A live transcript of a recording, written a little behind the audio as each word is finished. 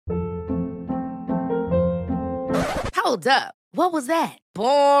Hold up. What was that?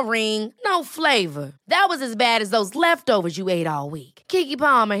 Boring. No flavor. That was as bad as those leftovers you ate all week. Keke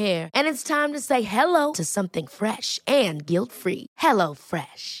Palmer here, and it's time to say hello to something fresh and guilt-free. Hello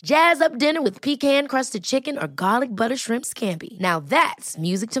Fresh. Jazz up dinner with pecan-crusted chicken or garlic butter shrimp scampi. Now that's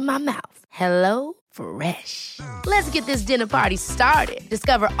music to my mouth. Hello Fresh. Let's get this dinner party started.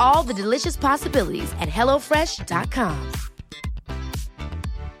 Discover all the delicious possibilities at hellofresh.com.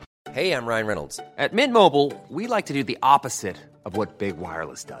 Hey, I'm Ryan Reynolds. At Mint Mobile, we like to do the opposite of what Big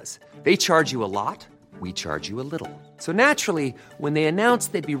Wireless does. They charge you a lot, we charge you a little. So naturally, when they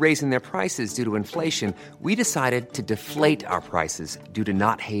announced they'd be raising their prices due to inflation, we decided to deflate our prices due to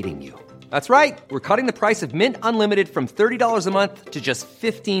not hating you. That's right. We're cutting the price of Mint Unlimited from $30 a month to just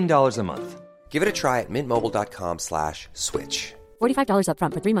 $15 a month. Give it a try at mintmobile.com/switch. $45 up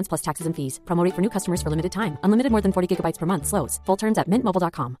front for 3 months plus taxes and fees. Promo rate for new customers for limited time. Unlimited more than 40 gigabytes per month. Slows full terms at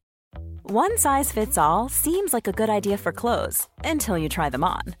mintmobile.com. One size fits all seems like a good idea for clothes until you try them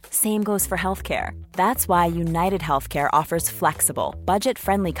on. Same goes for healthcare. That's why United Healthcare offers flexible,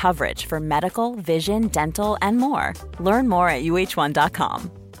 budget-friendly coverage for medical, vision, dental, and more. Learn more at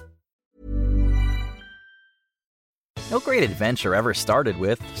uh1.com. No great adventure ever started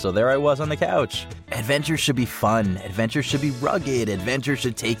with, so there I was on the couch. Adventure should be fun. Adventure should be rugged. Adventure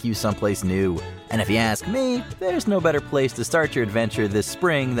should take you someplace new. And if you ask me, there's no better place to start your adventure this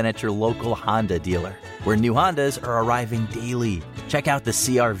spring than at your local Honda dealer, where new Hondas are arriving daily. Check out the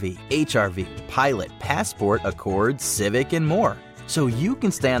CR-V, HR-V, Pilot, Passport, Accord, Civic, and more. So you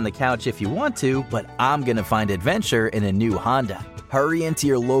can stay on the couch if you want to, but I'm going to find adventure in a new Honda. Hurry into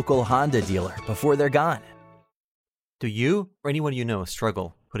your local Honda dealer before they're gone. Do you or anyone you know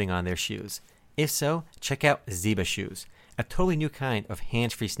struggle putting on their shoes? If so, check out Ziba Shoes, a totally new kind of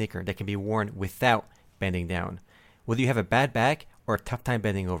hands-free sneaker that can be worn without bending down. Whether you have a bad back or a tough time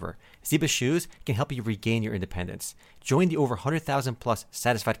bending over, Ziba Shoes can help you regain your independence. Join the over 100,000 plus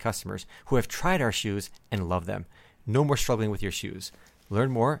satisfied customers who have tried our shoes and love them. No more struggling with your shoes. Learn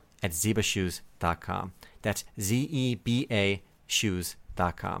more at zebashoes.com. That's ZEBA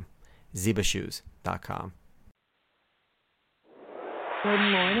shoes.com. zebashoes.com. Good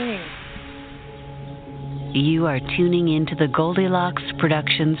morning. You are tuning into the Goldilocks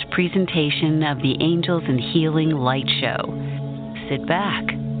Productions presentation of the Angels and Healing Light Show. Sit back,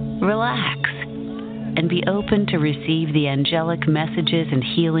 relax, and be open to receive the angelic messages and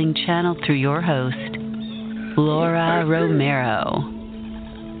healing channeled through your host, Laura Romero.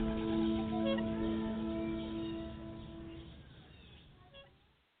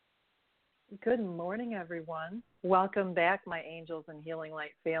 Good morning, everyone. Welcome back, my Angels and Healing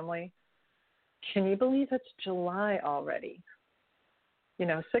Light family. Can you believe it's July already? You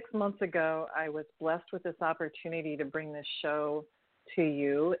know, 6 months ago, I was blessed with this opportunity to bring this show to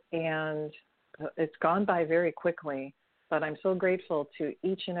you, and it's gone by very quickly, but I'm so grateful to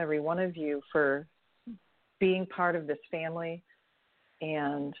each and every one of you for being part of this family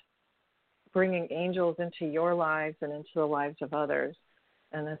and bringing angels into your lives and into the lives of others.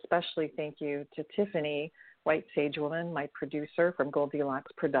 And especially thank you to Tiffany, White Sage Woman, my producer from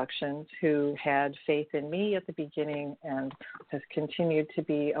Goldilocks Productions, who had faith in me at the beginning and has continued to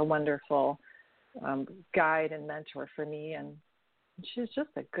be a wonderful guide and mentor for me. And she's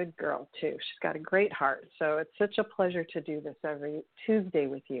just a good girl, too. She's got a great heart. So it's such a pleasure to do this every Tuesday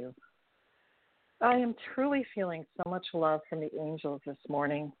with you. I am truly feeling so much love from the angels this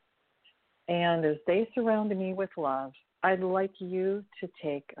morning. And as they surround me with love, I'd like you to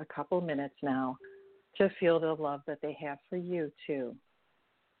take a couple minutes now to feel the love that they have for you, too.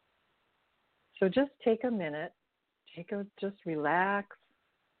 So just take a minute, just relax,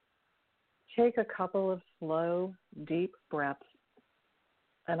 take a couple of slow, deep breaths,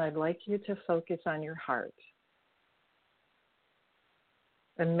 and I'd like you to focus on your heart.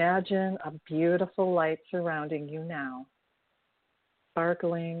 Imagine a beautiful light surrounding you now,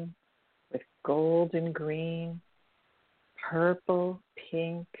 sparkling with gold and green, purple,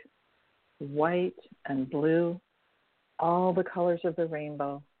 pink, white, and blue, all the colors of the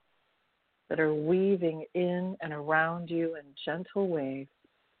rainbow that are weaving in and around you in gentle waves,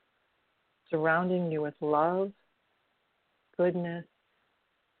 surrounding you with love, goodness,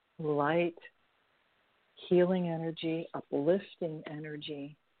 light, healing energy, uplifting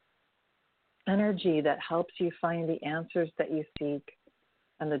energy, energy that helps you find the answers that you seek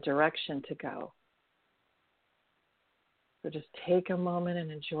and the direction to go. So just take a moment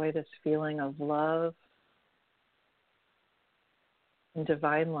and enjoy this feeling of love and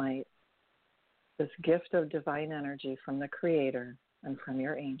divine light, this gift of divine energy from the Creator and from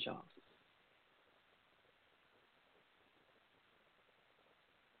your angels.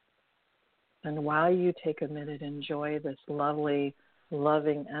 And while you take a minute, enjoy this lovely,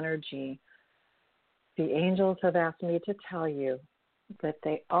 loving energy, the angels have asked me to tell you that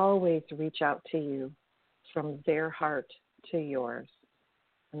they always reach out to you from their heart to yours.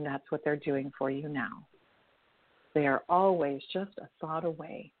 And that's what they're doing for you now. They are always just a thought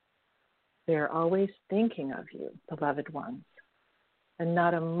away. They are always thinking of you, beloved ones. And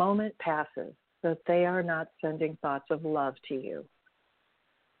not a moment passes that they are not sending thoughts of love to you.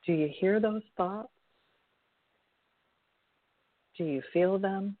 Do you hear those thoughts? Do you feel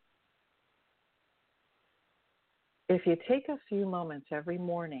them? If you take a few moments every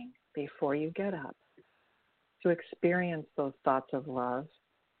morning before you get up to experience those thoughts of love,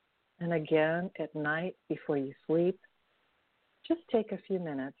 and again at night before you sleep, just take a few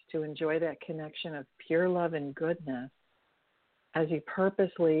minutes to enjoy that connection of pure love and goodness as you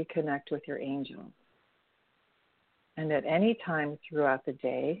purposely connect with your angels. And at any time throughout the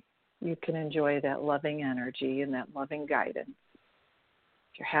day, you can enjoy that loving energy and that loving guidance.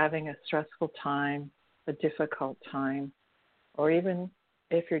 If you're having a stressful time, a difficult time, or even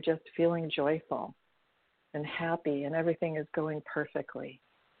if you're just feeling joyful and happy and everything is going perfectly,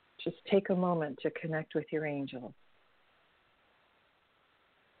 just take a moment to connect with your angels.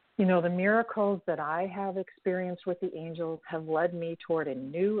 You know, the miracles that I have experienced with the angels have led me toward a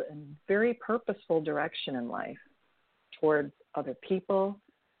new and very purposeful direction in life, towards other people,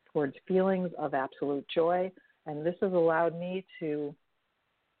 towards feelings of absolute joy, and this has allowed me to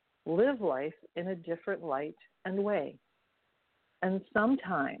live life in a different light and way. And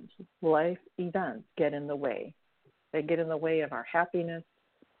sometimes life events get in the way. They get in the way of our happiness.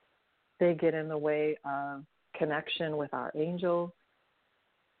 They get in the way of connection with our angels.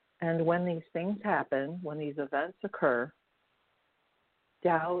 And when these things happen, when these events occur,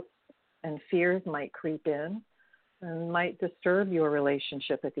 doubts and fears might creep in and might disturb your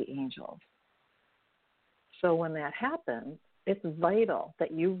relationship with the angels. So when that happens, it's vital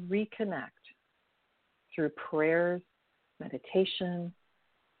that you reconnect through prayers, meditation,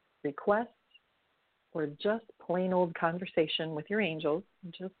 requests, or just plain old conversation with your angels.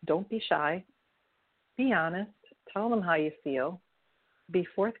 Just don't be shy. Be honest. Tell them how you feel. Be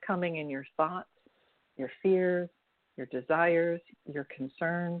forthcoming in your thoughts, your fears, your desires, your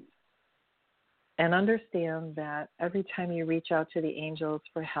concerns, and understand that every time you reach out to the angels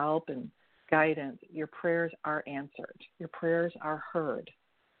for help and guidance, your prayers are answered. Your prayers are heard,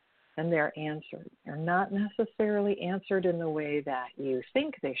 and they're answered. They're not necessarily answered in the way that you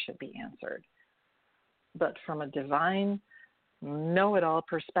think they should be answered, but from a divine, know-it-all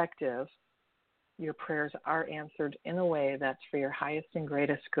perspective, your prayers are answered in a way that's for your highest and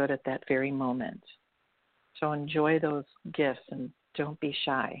greatest good at that very moment. So enjoy those gifts and don't be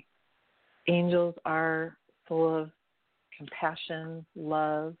shy. Angels are full of compassion,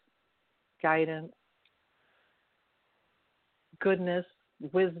 love, guidance, goodness,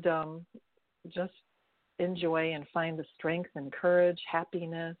 wisdom. Just enjoy and find the strength and courage,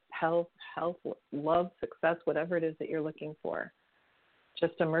 happiness, health, love, success, whatever it is that you're looking for.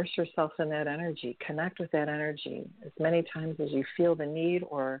 Just immerse yourself in that energy. Connect with that energy as many times as you feel the need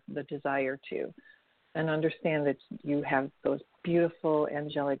or the desire to. And understand that you have those beautiful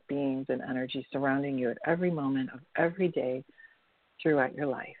angelic beings and energy surrounding you at every moment of every day throughout your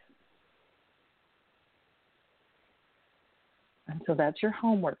life. And so that's your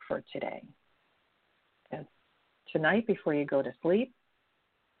homework for today. And tonight before you go to sleep,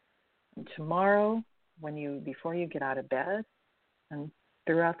 and tomorrow before you get out of bed, and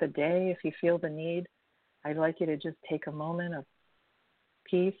throughout the day, if you feel the need, I'd like you to just take a moment of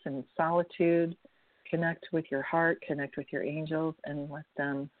peace and solitude, connect with your heart, connect with your angels, and let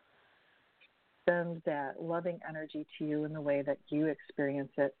them send that loving energy to you in the way that you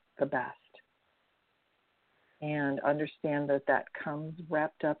experience it the best. And understand that comes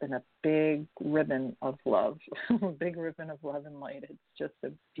wrapped up in a big ribbon of love, a big ribbon of love and light. It's just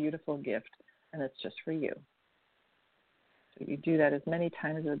a beautiful gift, and it's just for you. So you do that as many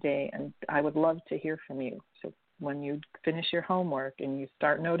times a day, and I would love to hear from you. So when you finish your homework and you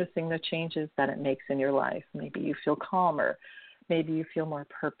start noticing the changes that it makes in your life, maybe you feel calmer, maybe you feel more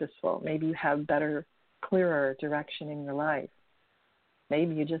purposeful, maybe you have better, clearer direction in your life,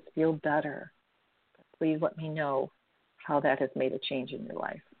 maybe you just feel better. Please let me know how that has made a change in your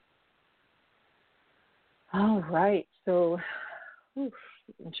life. All right, so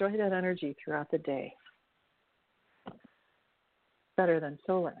enjoy that energy throughout the day. Better than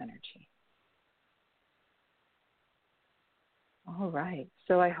solar energy. All right.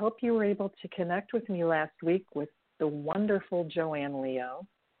 So I hope you were able to connect with me last week with the wonderful Joanne Leo.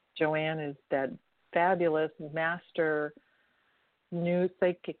 Joanne is that fabulous master new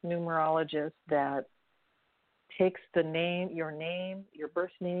psychic numerologist that takes your name, your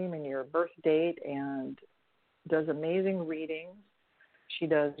birth name, and your birth date, and does amazing readings. She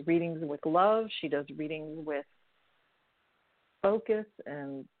does readings with love. She does readings with focus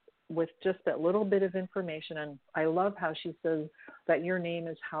and with just that little bit of information. And I love how she says that your name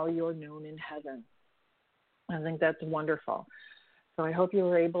is how you're known in heaven. I think that's wonderful. So I hope you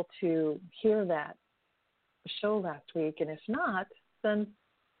were able to hear that show last week. And if not, then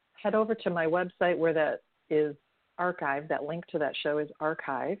head over to my website where that is archived. That link to that show is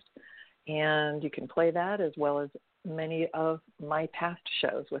archived. And you can play that as well as many of my past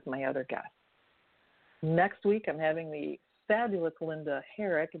shows with my other guests. Next week, I'm having the fabulous Linda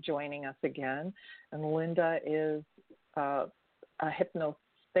Herrick joining us again. And Linda is a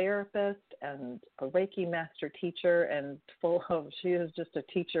hypnotherapist and a Reiki master teacher, and she is just a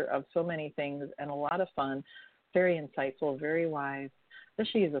teacher of so many things and a lot of fun, very insightful, very wise. And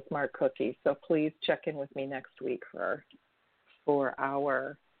she is a smart cookie. So please check in with me next week for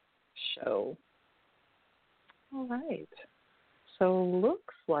our show. All right. So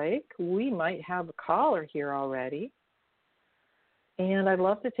looks like we might have a caller here already. And I'd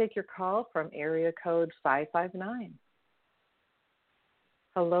love to take your call from area code 559.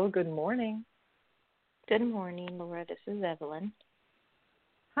 Hello, good morning. Good morning, Laura. This is Evelyn.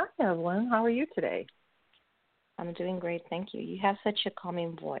 Hi, Evelyn. How are you today? I'm doing great, thank you. You have such a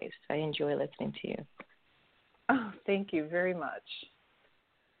calming voice. I enjoy listening to you. Oh, thank you very much.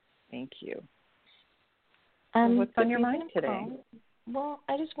 Thank you. What's on your mind today? Well,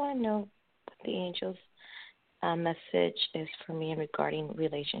 I just want to know what the angels' message is for me regarding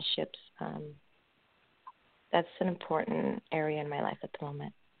relationships. That's an important area in my life at the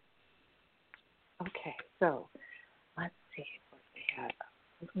moment. Okay, so let's see what they have,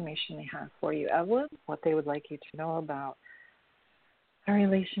 information they have for you, Evelyn, what they would like you to know about a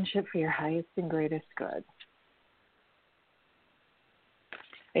relationship for your highest and greatest good.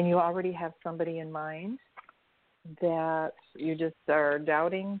 And you already have somebody in mind that you just are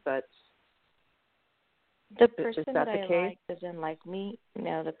doubting, but the person that I like doesn't like me.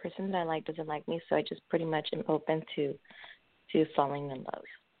 No, the person that I like doesn't like me, so I just pretty much am open to falling in love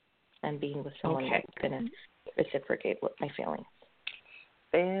and being with someone that's going to reciprocate with my feelings.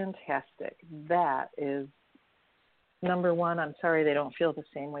 Fantastic. That is number one. I'm sorry they don't feel the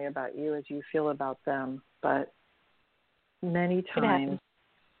same way about you as you feel about them, but many times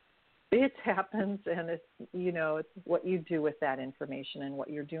it happens, and it's, it's what you do with that information, and what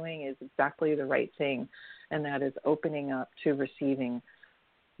you're doing is exactly the right thing, and that is opening up to receiving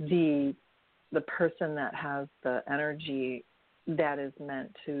the person that has the energy that is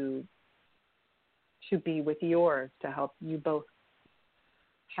meant to be with yours, to help you both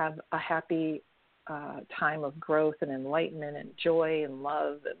have a happy time of growth and enlightenment and joy and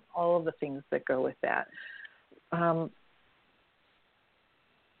love and all of the things that go with that.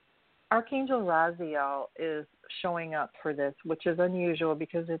 Archangel Raziel is showing up for this, which is unusual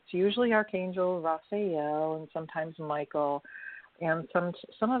because it's usually Archangel Raphael and sometimes Michael and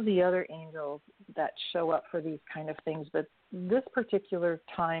some of the other angels that show up for these kind of things. But this particular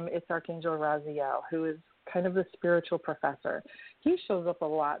time, it's Archangel Raziel, who is kind of the spiritual professor. He shows up a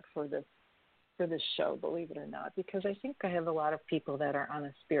lot for this show, believe it or not, because I think I have a lot of people that are on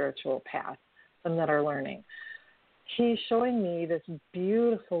a spiritual path and that are learning. He's showing me this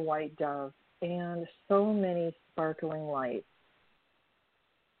beautiful white dove and so many sparkling lights.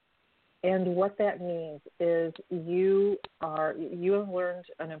 And what that means is you have learned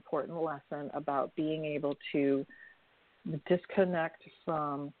an important lesson about being able to disconnect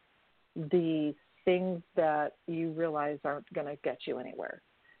from the things that you realize aren't going to get you anywhere.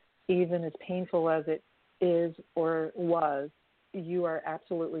 Even as painful as it is or was, you are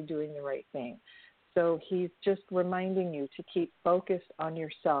absolutely doing the right thing. So he's just reminding you to keep focused on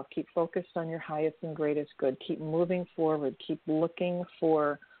yourself, keep focused on your highest and greatest good, keep moving forward, keep looking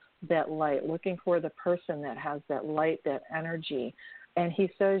for that light, looking for the person that has that light, that energy. And he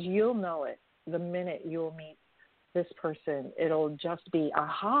says you'll know it the minute you'll meet this person. It'll just be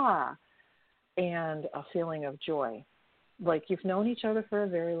aha and a feeling of joy. Like you've known each other for a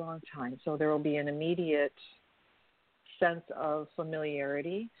very long time, so there will be an immediate sense of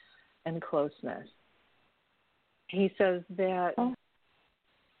familiarity and closeness. He says that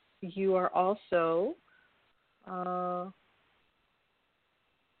you are also, and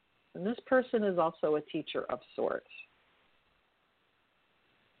this person is also a teacher of sorts.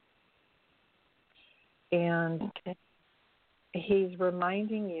 And he's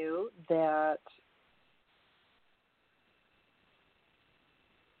reminding you that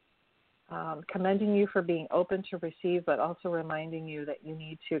commending you for being open to receive, but also reminding you that you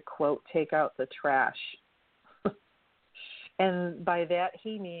need to, quote, take out the trash. And by that,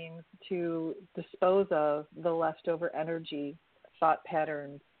 he means to dispose of the leftover energy, thought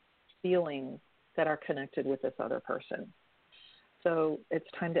patterns, feelings that are connected with this other person. So it's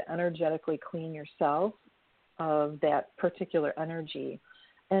time to energetically clean yourself of that particular energy.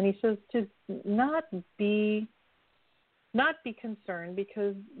 And he says to not be concerned,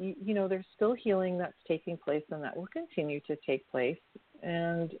 because, you know, there's still healing that's taking place and that will continue to take place.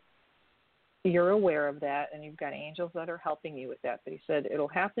 And you're aware of that, and you've got angels that are helping you with that. But he said it'll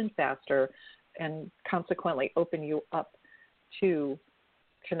happen faster and consequently open you up to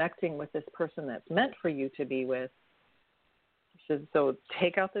connecting with this person that's meant for you to be with. He said, so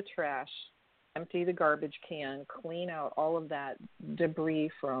take out the trash, empty the garbage can, clean out all of that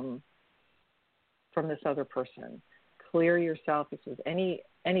debris from this other person. Clear yourself. He says any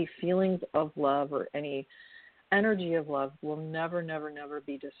feelings of love or any energy of love will never, never, never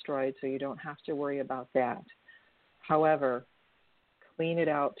be destroyed, so you don't have to worry about that. However, clean it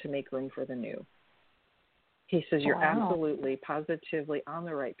out to make room for the new. He says you're absolutely, positively on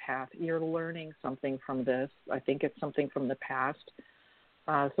the right path. You're learning something from this. I think it's something from the past.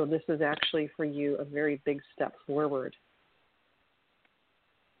 So this is actually for you a very big step forward.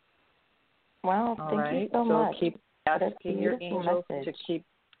 Wow, thank you so much. Keep asking your angels to keep.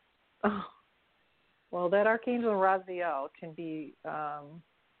 Oh, well, that Archangel Raziel can be.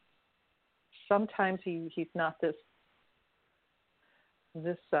 Sometimes he's not this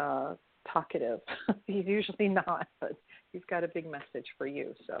talkative. He's usually not, but he's got a big message for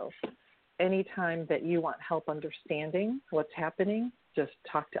you. So, anytime that you want help understanding what's happening, just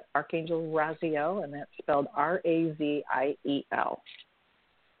talk to Archangel Raziel, and that's spelled Raziel.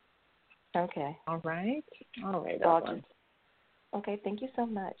 Okay. All right. Okay. Thank you so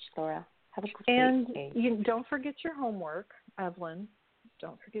much, Laura. Have a good day. And don't forget your homework, Evelyn.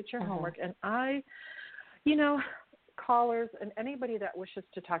 Don't forget your homework. And callers and anybody that wishes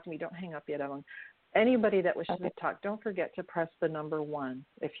to talk to me, don't hang up yet, Evelyn. Anybody that wishes to talk, don't forget to press the number 1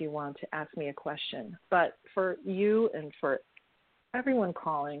 if you want to ask me a question. But for you and for everyone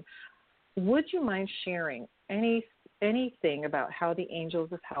calling, would you mind sharing anything about how the angels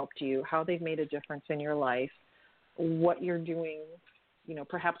have helped you, how they've made a difference in your life, what you're doing,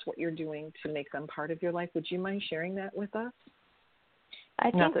 perhaps what you're doing to make them part of your life? Would you mind sharing that with us?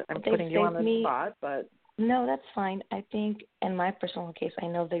 Not that I'm putting you on the spot, but... No, that's fine. I think in my personal case, I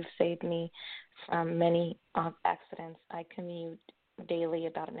know they've saved me from many accidents. I commute daily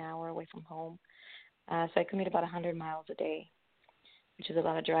about an hour away from home. So I commute about 100 miles a day, which is a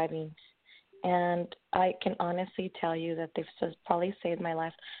lot of driving. And I can honestly tell you that they've probably saved my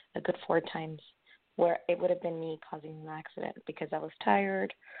life a good 4 times, where it would have been me causing an accident because I was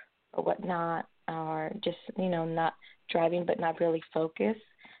tired or whatnot, or just, not driving but not really focused,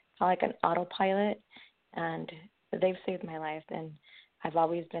 like an autopilot. And they've saved my life, and I've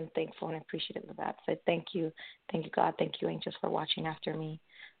always been thankful and appreciative of that. So thank you, God, thank you, angels, for watching after me.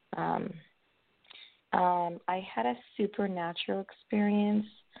 I had a supernatural experience,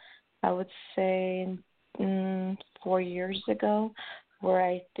 I would say 4 years ago, where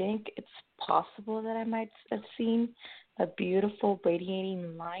I think it's possible that I might have seen a beautiful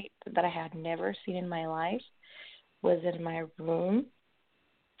radiating light that I had never seen in my life. Was in my room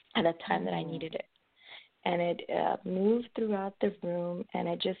at a time that I needed it. And it moved throughout the room, and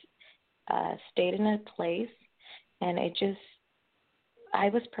it just stayed in a place, and I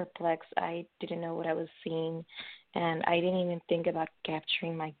was perplexed. I didn't know what I was seeing, and I didn't even think about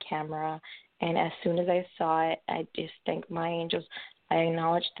capturing my camera. And as soon as I saw it, I just thanked my angels. I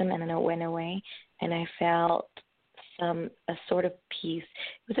acknowledged them, and then it went away, and I felt a sort of peace.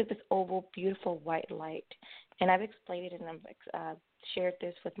 It was like this oval, beautiful white light. And I've explained it, and I've shared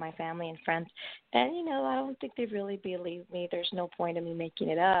this with my family and friends. And, I don't think they really believe me. There's no point in me making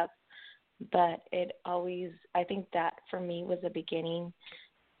it up. But I think that for me was the beginning,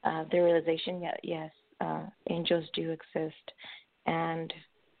 the realization that, yes, angels do exist. And,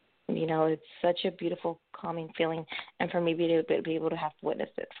 it's such a beautiful, calming feeling. And for me to be able to have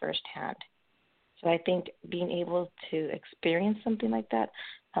witnessed it firsthand. So I think being able to experience something like that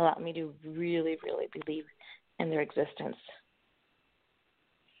allowed me to really, really believe in their existence.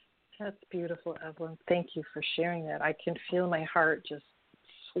 That's beautiful, Evelyn. Thank you for sharing that. I can feel my heart just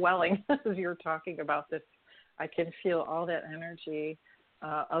swelling as you're talking about this. I can feel all that energy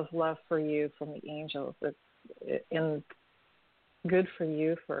of love for you from the angels. It's good for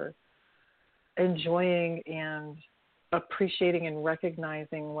you for enjoying and appreciating and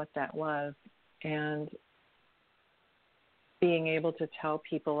recognizing what that was. And being able to tell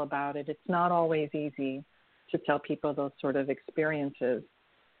people about it. It's not always easy to tell people those sort of experiences.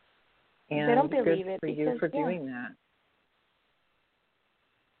 And they don't believe good it for you for doing that.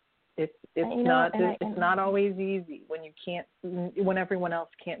 It's not always easy when everyone else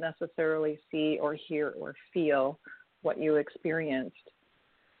can't necessarily see or hear or feel what you experienced.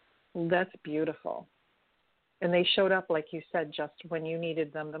 That's beautiful. And they showed up, like you said, just when you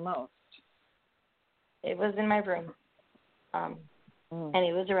needed them the most. It was in my room, and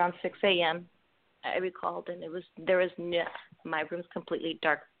it was around 6 a.m. I recalled, and my room's completely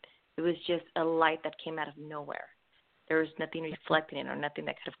dark. It was just a light that came out of nowhere. There was nothing reflecting it or nothing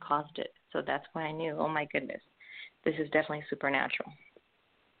that could have caused it. So that's when I knew, oh my goodness, this is definitely supernatural.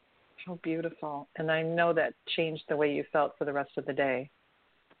 How beautiful. And I know that changed the way you felt for the rest of the day.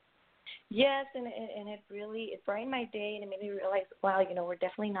 Yes, and it brightened my day, and it made me realize, wow, we're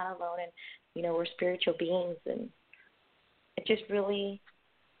definitely not alone, and, we're spiritual beings, and it just really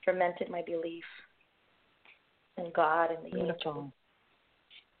fermented my belief in God and the angels.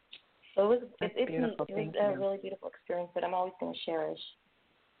 So it was a really beautiful experience that I'm always going to cherish.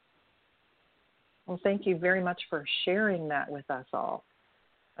 Well, thank you very much for sharing that with us all.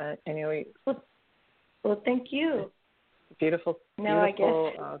 Anyway, well, thank you. Beautiful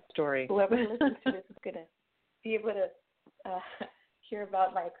story. Whoever listens to this is going to be able to hear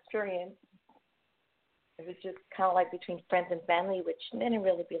about my experience. It was just kind of like between friends and family, which they didn't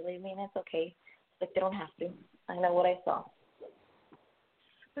really believe me, and it's okay. Like, they don't have to. I know what I saw.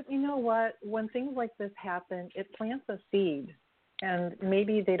 But you know what? When things like this happen, it plants a seed, and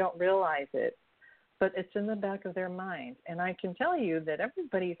maybe they don't realize it, but it's in the back of their mind. And I can tell you that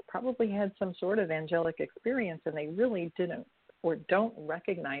everybody's probably had some sort of angelic experience, and they really didn't or don't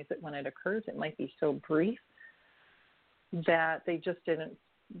recognize it when it occurs. It might be so brief that they just didn't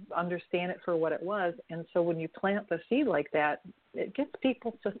understand it for what it was. And so when you plant the seed like that, it gets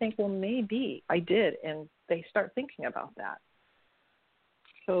people to think, well, maybe I did, and they start thinking about that.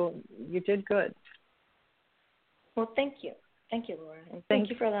 So you did good. Well, thank you. Thank you, Laura. And thank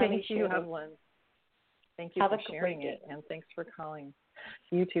you for allowing me to share. Thank you, Evelyn. Thank you for sharing it, and thanks for calling.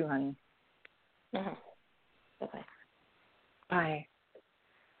 You too, honey. Bye-bye. Bye.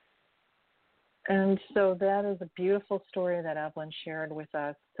 And so that is a beautiful story that Evelyn shared with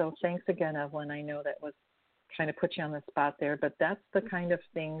us. So thanks again, Evelyn. I know that was kind of put you on the spot there, but that's the kind of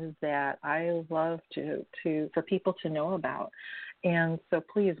things that I love for people to know about. And so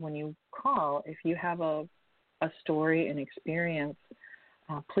please, when you call, if you have a story, an experience,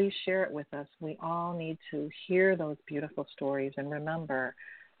 please share it with us. We all need to hear those beautiful stories and remember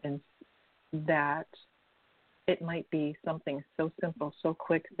that it might be something so simple, so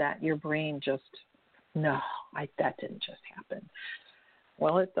quick that your brain just, that didn't just happen.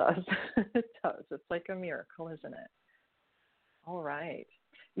 Well, it does. It does. It's like a miracle, isn't it? All right.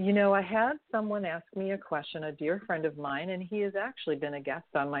 I had someone ask me a question, a dear friend of mine, and he has actually been a guest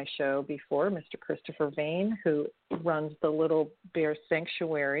on my show before, Mr. Christopher Vane, who runs the Little Bear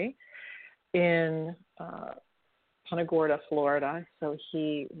Sanctuary in Punta Gorda, Florida. So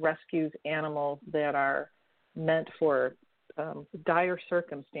he rescues animals that are meant for dire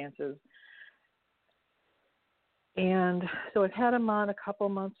circumstances. And so I've had him on a couple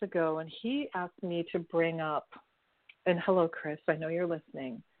months ago, and he asked me to bring up, and hello, Chris, I know you're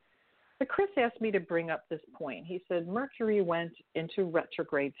listening. But Chris asked me to bring up this point. He said, Mercury went into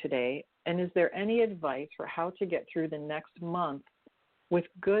retrograde today, and is there any advice for how to get through the next month with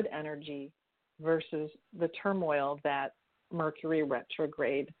good energy versus the turmoil that Mercury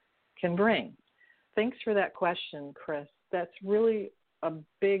retrograde can bring? Thanks for that question, Chris. That's really a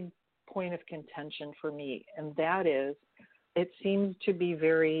big point of contention for me, and that is, it seems to be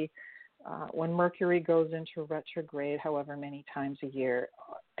very, when Mercury goes into retrograde, however many times a year,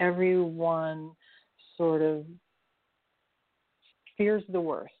 everyone sort of fears the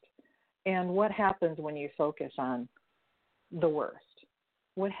worst. And what happens when you focus on the worst?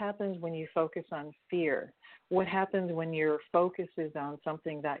 What happens when you focus on fear? What happens when your focus is on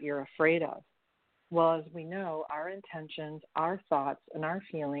something that you're afraid of? Well, as we know, our intentions, our thoughts, and our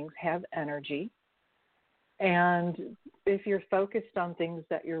feelings have energy. And if you're focused on things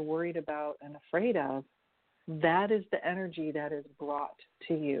that you're worried about and afraid of, that is the energy that is brought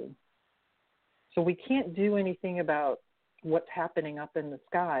to you. So we can't do anything about what's happening up in the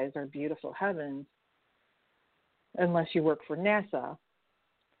skies or beautiful heavens unless you work for NASA.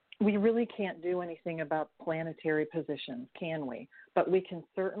 We really can't do anything about planetary positions, can we? But we can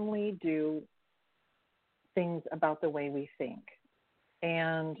certainly do things about the way we think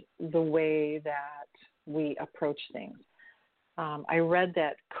and the way that we approach things. I read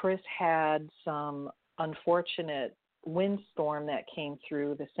that Chris had some unfortunate windstorm that came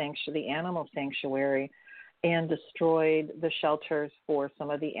through the animal sanctuary and destroyed the shelters for some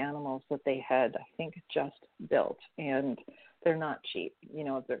of the animals that they had, I think, just built. And they're not cheap.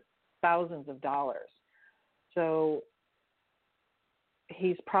 They're thousands of dollars. So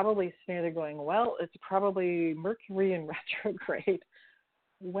he's probably sitting there going, well, it's probably Mercury in retrograde.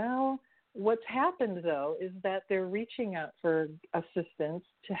 Well, what's happened, though, is that they're reaching out for assistance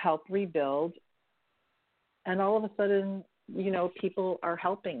to help rebuild. And all of a sudden, people are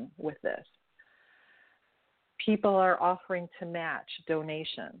helping with this. People are offering to match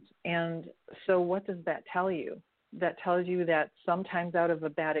donations. And so what does that tell you? That tells you that sometimes out of a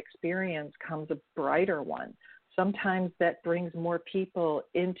bad experience comes a brighter one. Sometimes that brings more people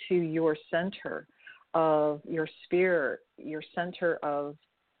into your center of your sphere, your center of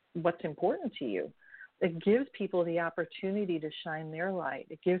what's important to you. It gives people the opportunity to shine their light.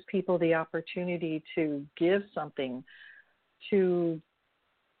 It gives people the opportunity to give something, to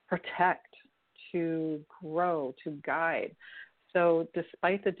protect, to grow, to guide. So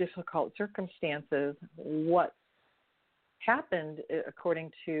despite the difficult circumstances, what happened,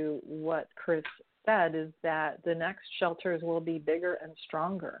 according to what Chris said, is that the next shelters will be bigger and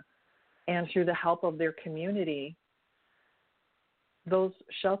stronger. And through the help of their community, those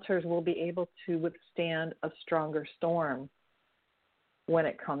shelters will be able to withstand a stronger storm when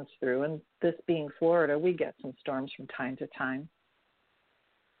it comes through. And this being Florida, we get some storms from time to time.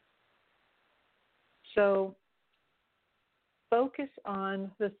 So focus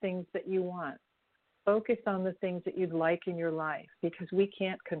on the things that you want. Focus on the things that you'd like in your life, because we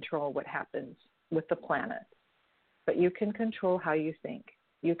can't control what happens with the planet. But you can control how you think.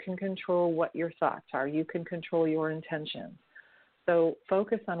 You can control what your thoughts are. You can control your intentions. So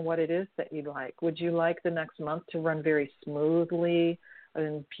focus on what it is that you'd like. Would you like the next month to run very smoothly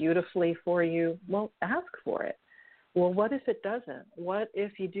and beautifully for you? Well, ask for it. Well, what if it doesn't? What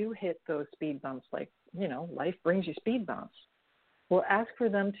if you do hit those speed bumps? Like, life brings you speed bumps. Well, ask for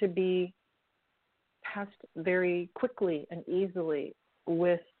them to be passed very quickly and easily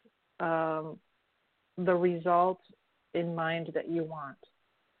with the results in mind that you want.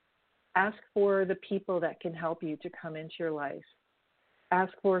 Ask for the people that can help you to come into your life.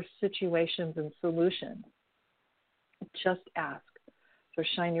 Ask for situations and solutions. Just ask. So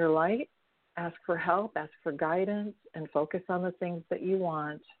shine your light, ask for help, ask for guidance, and focus on the things that you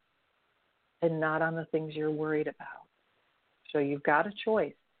want and not on the things you're worried about. So you've got a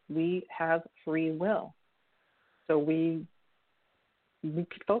choice. We have free will. So we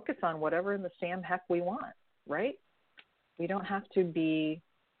could focus on whatever in the Sam heck we want, right? We don't have to be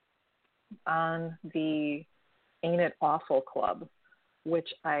on the Ain't It Awful Club, which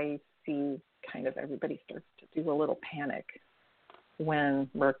I see kind of everybody starts to do a little panic when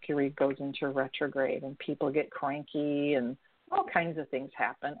Mercury goes into retrograde and people get cranky and all kinds of things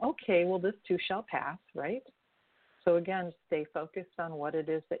happen. Okay, well, this too shall pass, right? So again, stay focused on what it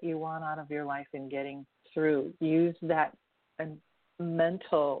is that you want out of your life and getting through. Use that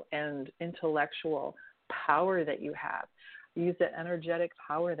mental and intellectual power that you have. Use the energetic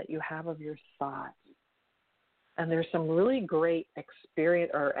power that you have of your thoughts. And there's some really great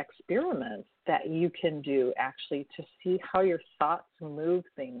experiments that you can do actually to see how your thoughts move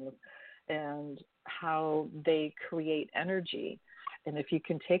things and how they create energy. And if you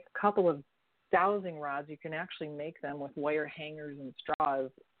can take a couple of dowsing rods, you can actually make them with wire hangers and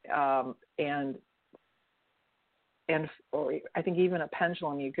straws, or I think even a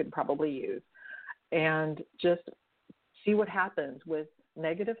pendulum you could probably use, and just see what happens with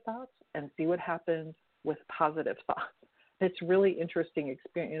negative thoughts and see what happens with positive thoughts. It's really interesting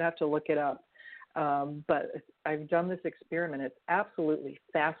experience. You'd have to look it up. But I've done this experiment. It's absolutely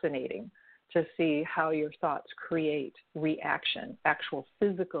fascinating to see how your thoughts create reaction, actual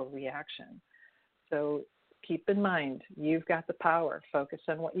physical reaction. So keep in mind, you've got the power. Focus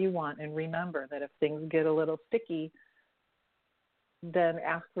on what you want. And remember that if things get a little sticky, then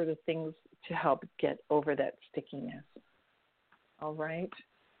ask for the things to help get over that stickiness. All right.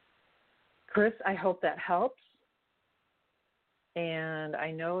 Chris, I hope that helps. And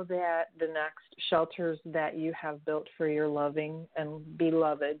I know that the next shelters that you have built for your loving and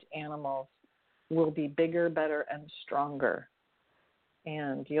beloved animals will be bigger, better, and stronger.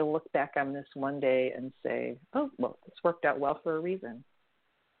 And you'll look back on this one day and say, oh, well, this worked out well for a reason.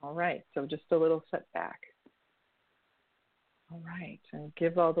 All right, so just a little setback. All right, and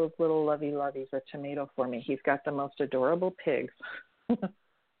give all those little lovey-loveys a tomato for me. He's got the most adorable pigs.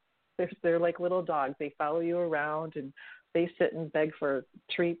 They're like little dogs. They follow you around, and they sit and beg for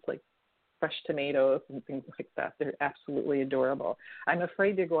treats like fresh tomatoes and things like that. They're absolutely adorable. I'm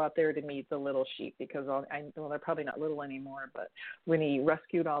afraid to go out there to meet the little sheep because they're probably not little anymore, but when he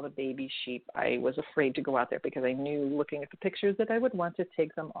rescued all the baby sheep, I was afraid to go out there because I knew looking at the pictures that I would want to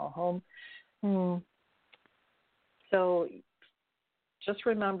take them all home. So just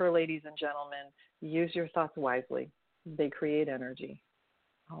remember, ladies and gentlemen, use your thoughts wisely. They create energy.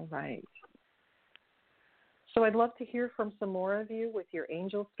 All right. So I'd love to hear from some more of you with your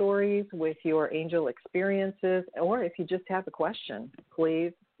angel stories, with your angel experiences, or if you just have a question,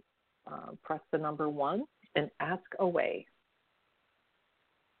 please press the number 1 and ask away.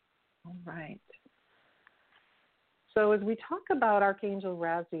 All right. So as we talk about Archangel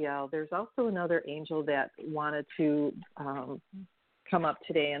Raziel, there's also another angel that wanted to come up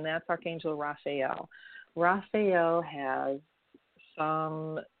today, and that's Archangel Raphael. Raphael has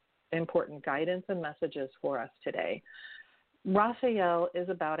some important guidance and messages for us today. Raphael is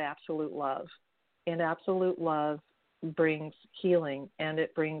about absolute love, and absolute love brings healing, and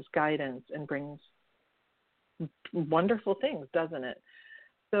it brings guidance and brings wonderful things, doesn't it?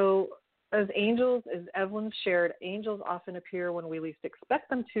 So as angels, as Evelyn shared, angels often appear when we least expect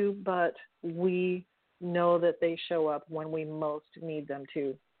them to, but we know that they show up when we most need them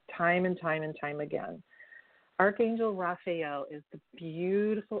to, time and time and time again. Archangel Raphael is the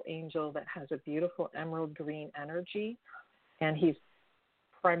beautiful angel that has a beautiful emerald green energy, and he's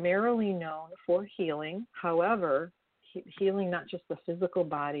primarily known for healing. However, healing not just the physical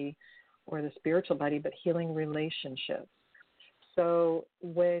body or the spiritual body, but healing relationships. So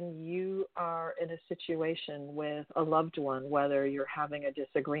when you are in a situation with a loved one, whether you're having a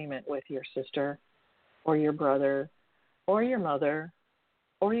disagreement with your sister or your brother or your mother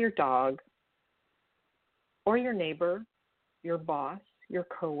or your dog, or your neighbor, your boss, your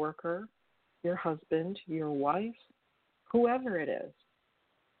coworker, your husband, your wife, whoever it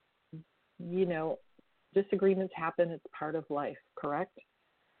is. You know, disagreements happen. It's part of life, correct?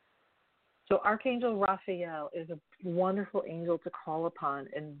 So Archangel Raphael is a wonderful angel to call upon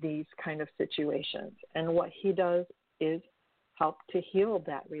in these kind of situations. And what he does is help to heal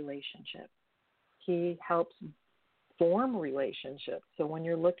that relationship. He helps form relationships. So when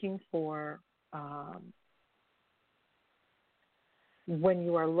you're looking for when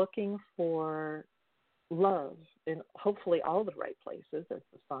you are looking for love in hopefully all the right places, as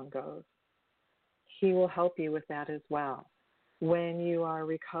the song goes, he will help you with that as well. When you are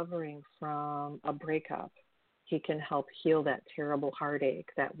recovering from a breakup, he can help heal that terrible heartache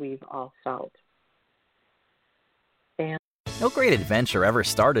that we've all felt. No great adventure ever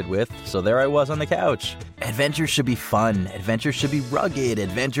started with, so there I was on the couch. Adventure should be fun. Adventure should be rugged.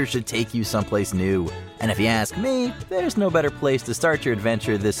 Adventure should take you someplace new. And if you ask me, there's no better place to start your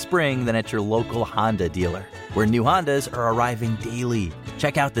adventure this spring than at your local Honda dealer, where new Hondas are arriving daily.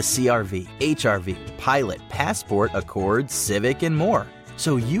 Check out the CR-V, HR-V, Pilot, Passport, Accord, Civic, and more.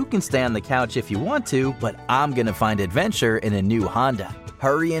 So you can stay on the couch if you want to, but I'm going to find adventure in a new Honda.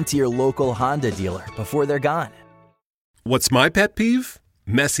 Hurry into your local Honda dealer before they're gone. What's my pet peeve?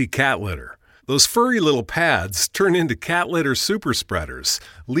 Messy cat litter. Those furry little pads turn into cat litter super spreaders,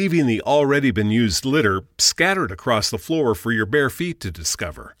 leaving the already been used litter scattered across the floor for your bare feet to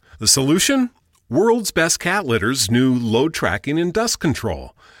discover. The solution? World's Best Cat Litter's new load tracking and dust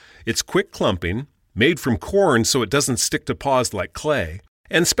control. It's quick clumping, made from corn so it doesn't stick to paws like clay,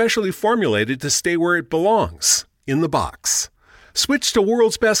 and specially formulated to stay where it belongs, in the box. Switch to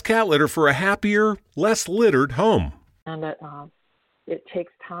World's Best Cat Litter for a happier, less littered home. And that it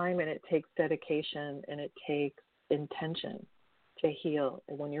takes time and it takes dedication and it takes intention to heal.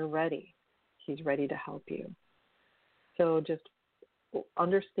 And when you're ready, he's ready to help you. So just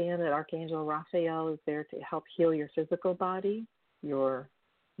understand that Archangel Raphael is there to help heal your physical body, your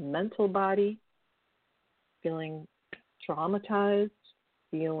mental body, feeling traumatized,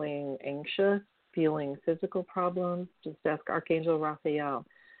 feeling anxious, feeling physical problems. Just ask Archangel Raphael.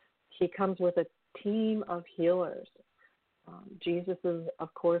 He comes with a team of healers. Jesus is,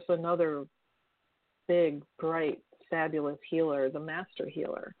 of course, another big, bright, fabulous healer, the master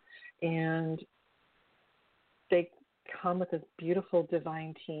healer. And they come with this beautiful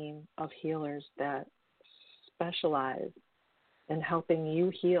divine team of healers that specialize in helping you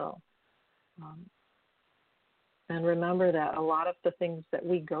heal. And remember that a lot of the things that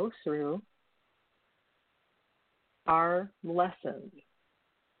we go through are lessons.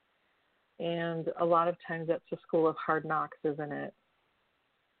 And a lot of times that's the school of hard knocks, isn't it?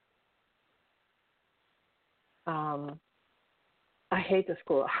 I hate the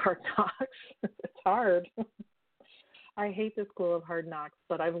school of hard knocks. It's hard. I hate the School of Hard Knocks,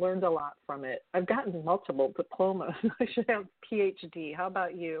 but I've learned a lot from it. I've gotten multiple diplomas. I should have PhD. How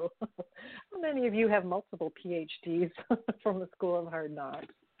about you? How many of you have multiple PhDs from the School of Hard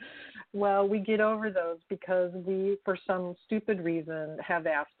Knocks? Well, we get over those because we, for some stupid reason, have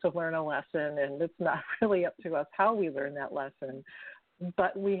asked to learn a lesson, and it's not really up to us how we learn that lesson.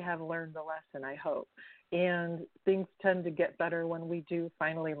 But we have learned the lesson, I hope. And things tend to get better when we do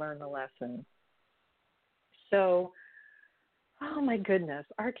finally learn the lesson. So, oh my goodness,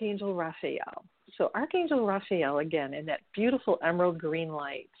 Archangel Raphael. So Archangel Raphael, again, in that beautiful emerald green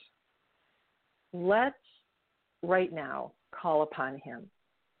light, let's right now call upon him.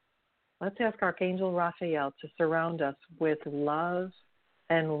 Let's ask Archangel Raphael to surround us with love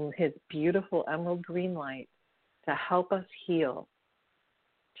and his beautiful emerald green light to help us heal,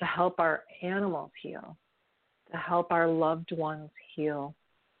 to help our animals heal, to help our loved ones heal,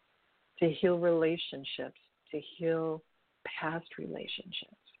 to heal relationships, to heal past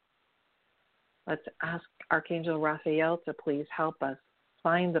relationships. Let's ask Archangel Raphael to please help us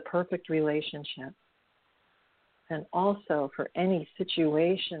find the perfect relationship, and also for any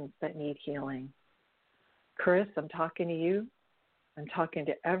situations that need healing. Chris, I'm talking to you. I'm talking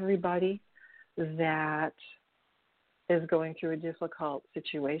to everybody that is going through a difficult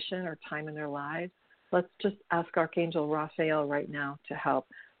situation or time in their lives. Let's just ask Archangel Raphael right now to help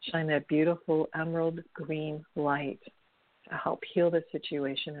shine that beautiful emerald green light to help heal the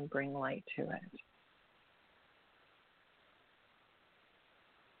situation and bring light to it.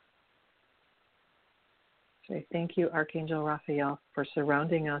 So thank you, Archangel Raphael, for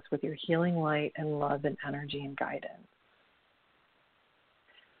surrounding us with your healing light and love and energy and guidance.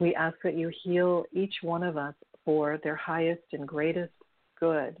 We ask that you heal each one of us for their highest and greatest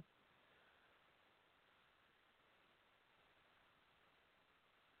good.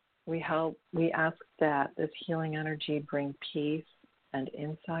 We ask that this healing energy bring peace and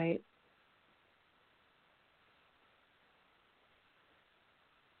insight.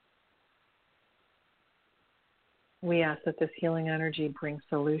 We ask that this healing energy bring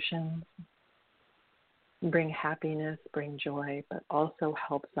solutions, bring happiness, bring joy, but also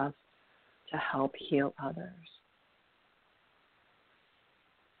helps us to help heal others.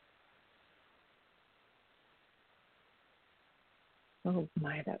 Oh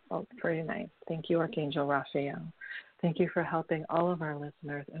my, that felt pretty nice. Thank you, Archangel Raphael. Thank you for helping all of our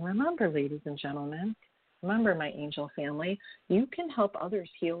listeners. And remember, ladies and gentlemen, remember, my angel family, you can help others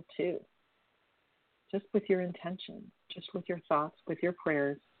heal too. Just with your intention, just with your thoughts, with your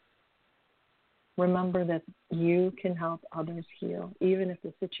prayers. Remember that you can help others heal, even if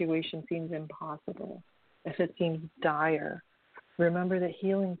the situation seems impossible, if it seems dire. Remember that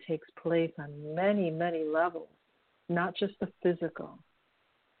healing takes place on many, many levels, not just the physical.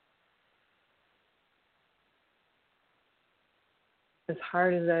 As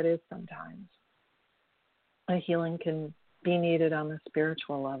hard as that is sometimes, a healing can be needed on the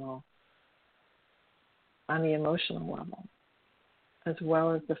spiritual level, on the emotional level, as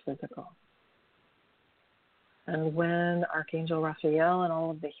well as the physical. And when Archangel Raphael and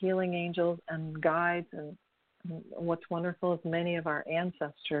all of the healing angels and guides, and what's wonderful is many of our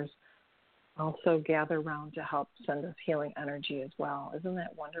ancestors also gather around to help send us healing energy as well. Isn't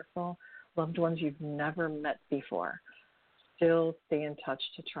that wonderful? Loved ones you've never met before still stay in touch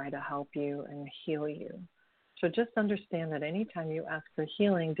to try to help you and heal you. So just understand that anytime you ask for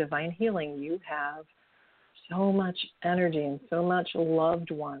healing, divine healing, you have so much energy and so much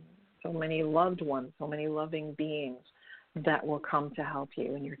loved ones, so many loved ones, so many loving beings that will come to help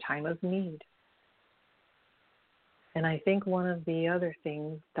you in your time of need. And I think one of the other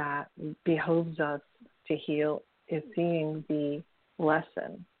things that behoves us to heal is seeing the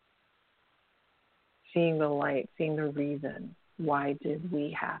lesson, seeing the light, seeing the reason. Why did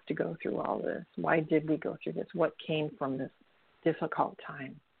we have to go through all this? Why did we go through this? What came from this difficult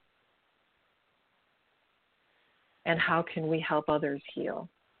time? And how can we help others heal?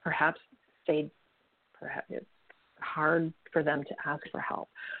 Perhaps it's hard for them to ask for help.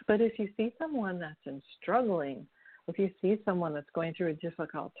 But if you see someone that's struggling, if you see someone that's going through a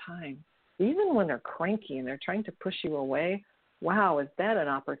difficult time, even when they're cranky and they're trying to push you away, wow, is that an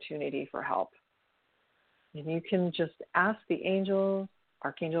opportunity for help? And you can just ask the angels,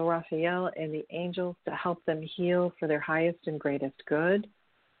 Archangel Raphael and the angels to help them heal for their highest and greatest good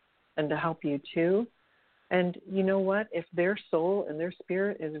and to help you too. And you know what? If their soul and their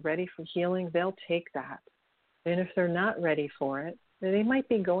spirit is ready for healing, they'll take that. And if they're not ready for it, they might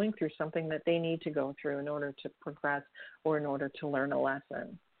be going through something that they need to go through in order to progress or in order to learn a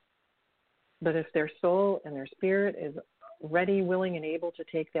lesson. But if their soul and their spirit is ready, willing, and able to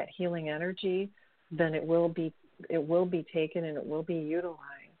take that healing energy, then it will be it will be taken and it will be utilized.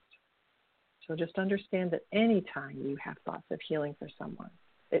 So just understand that any time you have thoughts of healing for someone,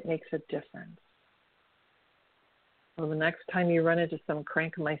 it makes a difference. So the next time you run into some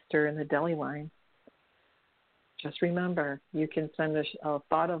crankmeister in the deli line, just remember, you can send a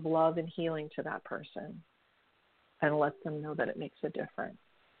thought of love and healing to that person and let them know that it makes a difference.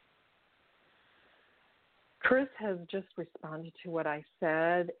 Chris has just responded to what I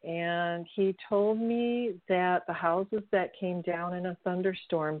said, and he told me that the houses that came down in a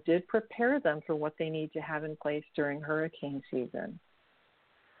thunderstorm did prepare them for what they need to have in place during hurricane season.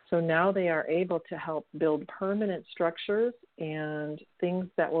 So now they are able to help build permanent structures and things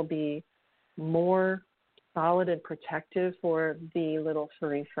that will be more solid and protective for the little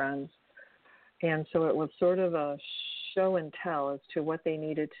furry friends. And so it was sort of a show and tell as to what they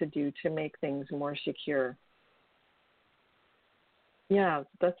needed to do to make things more secure. Yeah,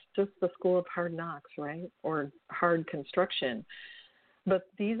 that's just the school of hard knocks, right? Or hard construction. But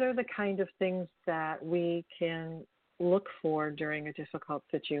these are the kind of things that we can look for during a difficult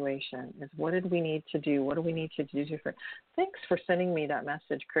situation is what did we need to do? What do we need to do different? Thanks for sending me that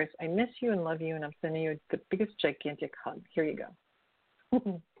message, Chris. I miss you and love you, and I'm sending you the biggest, gigantic hug. Here you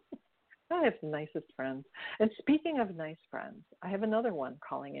go. I have the nicest friends. And speaking of nice friends, I have another one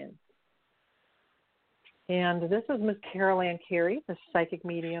calling in. And this is Miss Carol Ann Carey, the psychic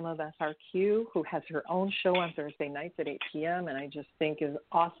medium of SRQ, who has her own show on Thursday nights at 8 p.m., and I just think is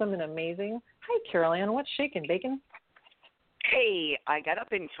awesome and amazing. Hi, Carol Ann. What's shaking, bacon? Hey, I got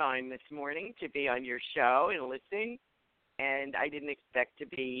up in time this morning to be on your show and listen, and I didn't expect to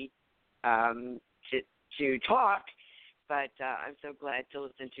be to talk, but I'm so glad to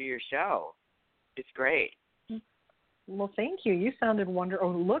listen to your show. It's great. Well, thank you. You sounded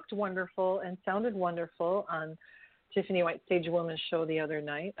looked wonderful and sounded wonderful on Tiffany White Sage Woman's show the other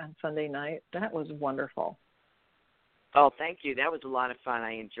night, on Sunday night. That was wonderful. Oh, thank you. That was a lot of fun.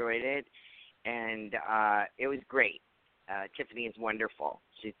 I enjoyed it, and it was great. Tiffany is wonderful.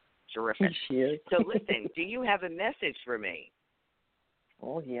 She's terrific. She is. So listen, do you have a message for me?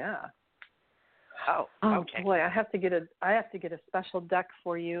 Oh, yeah. Oh, okay. Boy, I have to get a special deck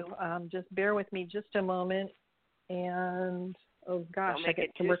for you. Just bear with me just a moment. And, oh, gosh, I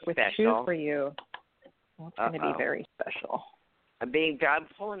get to work with two for you. Well, it's going to be very special. I'm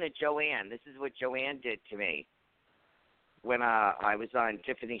pulling a Joanne. This is what Joanne did to me. When I was on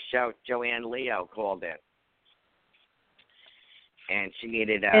Tiffany's show, Joanne Leo called in. And she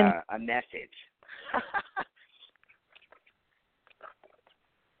needed a message.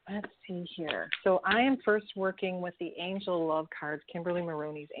 Let's see here. So I am first working with the Angel Love cards, Kimberly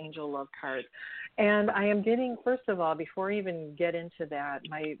Maroney's Angel Love cards. And I am getting, first of all, before I even get into that,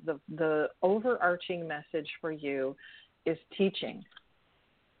 the overarching message for you is teaching.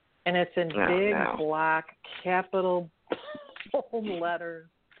 And it's in big block, capital bold letters.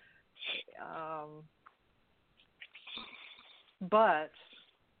 But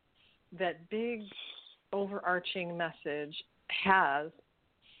that big overarching message has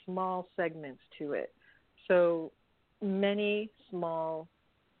small segments to it. So many small,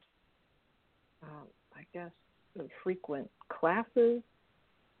 frequent classes.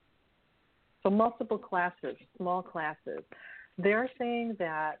 So multiple classes, small classes. They're saying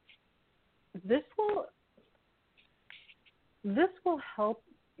that this will help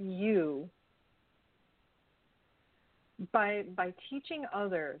you by teaching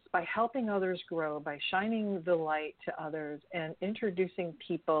others, by helping others grow, by shining the light to others and introducing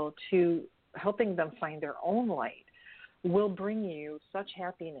people to helping them find their own light will bring you such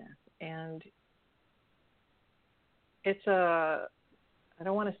happiness. And it's I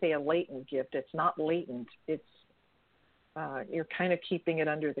don't want to say a latent gift. It's not latent. It's you're kind of keeping it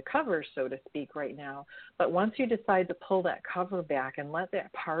under the cover, so to speak, right now. But once you decide to pull that cover back and let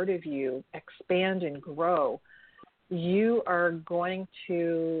that part of you expand and grow, you are going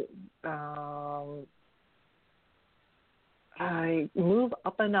to move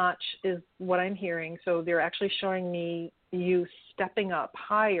up a notch is what I'm hearing. So they're actually showing me you stepping up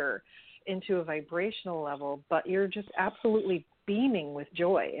higher into a vibrational level, but you're just absolutely beaming with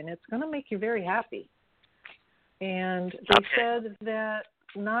joy, and it's going to make you very happy. And they said that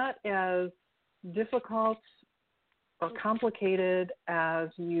not as difficult or complicated as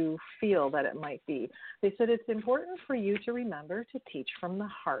you feel that it might be. They said it's important for you to remember to teach from the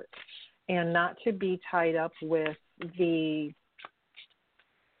heart and not to be tied up with the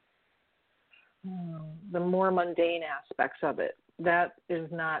more mundane aspects of it. That is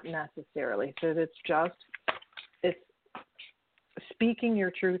not necessarily. So it's speaking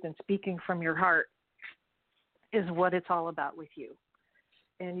your truth and speaking from your heart is what it's all about with you.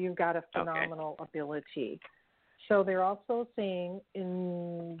 And you've got a phenomenal ability So they're also saying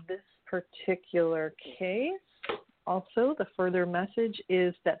in this particular case, also the further message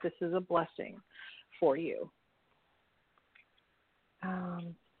is that this is a blessing for you.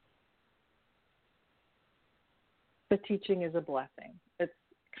 The teaching is a blessing. It's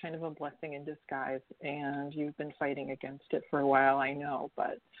kind of a blessing in disguise, and you've been fighting against it for a while, I know,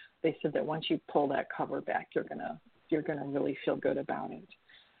 but they said that once you pull that cover back, you're gonna really feel good about it.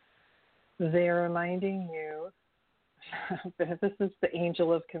 They're reminding you that this is the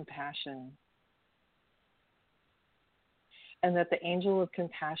angel of compassion, and that the angel of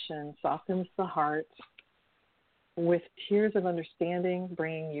compassion softens the heart with tears of understanding,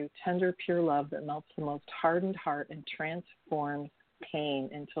 bringing you tender, pure love that melts the most hardened heart and transforms pain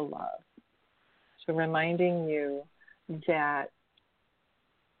into love. So reminding you that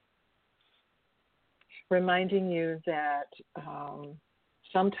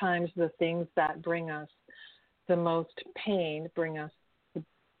sometimes the things that bring us the most pain bring us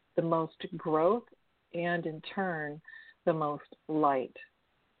the most growth, and in turn the most light.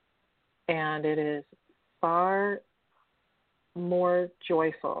 And it is far more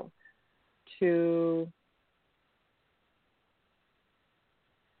joyful to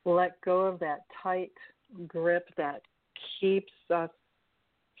let go of that tight grip that keeps us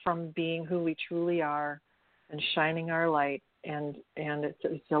from being who we truly are and shining our light, and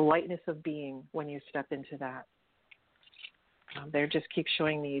it's a lightness of being when you step into that. They just keep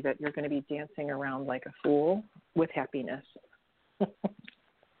showing me that you're going to be dancing around like a fool with happiness.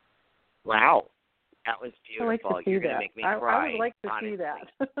 Wow. That was beautiful. I like to see You're going that. to make me cry. I would like to honestly. see that.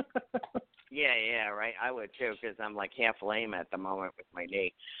 Yeah, right. I would too, because I'm like half lame at the moment with my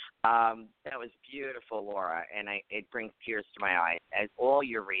knee. That was beautiful, Laura, and it brings tears to my eyes, as all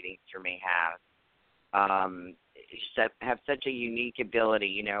your readings for me have. Have such a unique ability.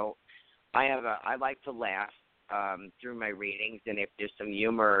 You know, I like to laugh through my readings, and if there's some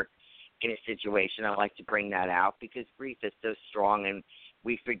humor in a situation, I like to bring that out, because grief is so strong, and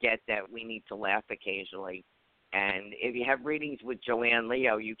we forget that we need to laugh occasionally. And if you have readings with Joanne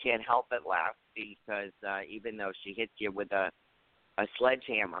Leo, you can't help but laugh, because even though she hits you with a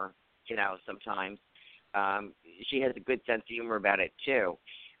sledgehammer, you know, sometimes, she has a good sense of humor about it too.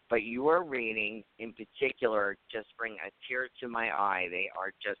 But your readings in particular just bring a tear to my eye. They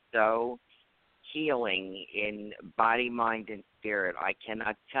are just so healing in body, mind, and spirit. I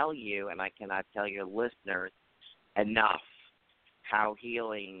cannot tell you, and I cannot tell your listeners enough how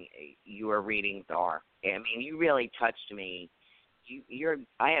healing your readings are. I mean, you really touched me.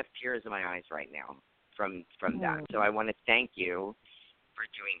 I have tears in my eyes right now from that. So I want to thank you for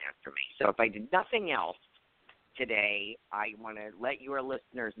doing that for me. So if I did nothing else today, I want to let your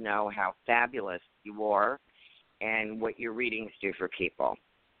listeners know how fabulous you are and what your readings do for people.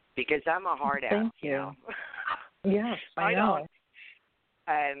 Because I'm a hard ass, you know. Yes, I know.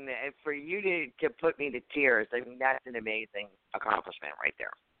 And for you to put me to tears, I mean, that's an amazing accomplishment right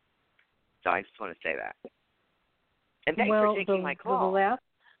there. So I just want to say that. And thanks for taking my call.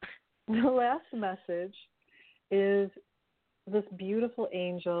 The last message is this beautiful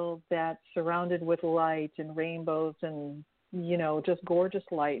angel that's surrounded with light and rainbows and, you know, just gorgeous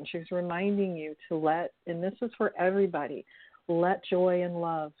light. And she's reminding you to let, and this is for everybody, let joy and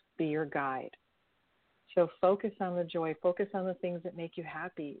love be your guide. So focus on the joy, focus on the things that make you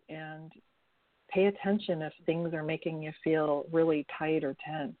happy, and pay attention if things are making you feel really tight or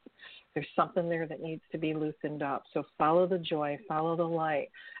tense. There's something there that needs to be loosened up. So follow the joy, follow the light.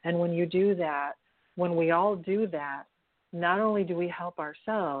 And when you do that, when we all do that, not only do we help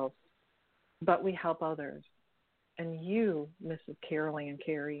ourselves, but we help others. And you, Mrs. Carolee and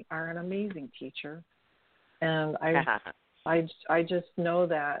Carrie, are an amazing teacher. And I just know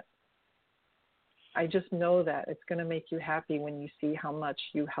that. I just know that it's going to make you happy when you see how much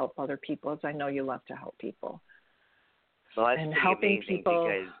you help other people, as I know you love to help people. Well, that's and pretty helping amazing people,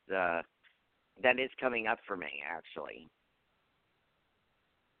 because that is coming up for me, actually.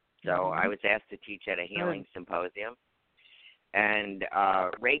 So I was asked to teach at a healing symposium. And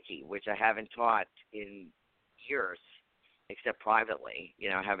Reiki, which I haven't taught in years, except privately. You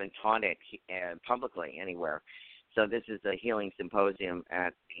know, I haven't taught it publicly anywhere. So this is a healing symposium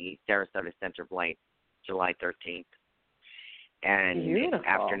at the Sarasota Center of Light, July 13th. And beautiful. In the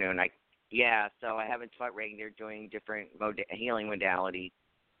afternoon, so I haven't taught Reiki. They're doing different healing modalities,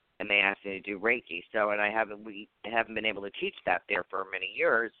 and they asked me to do Reiki. So, and we haven't been able to teach that there for many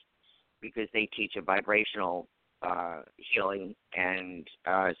years because they teach a vibrational healing, and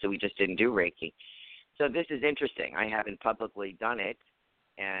so we just didn't do Reiki. So this is interesting. I haven't publicly done it,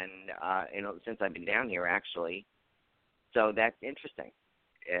 and since I've been down here, actually. So that's interesting.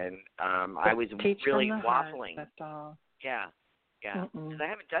 And I was really waffling. That's all. Yeah. Because I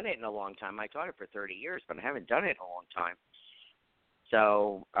haven't done it in a long time. I taught it for 30 years, but I haven't done it in a long time.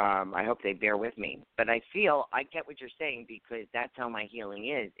 So I hope they bear with me. But I get what you're saying, because that's how my healing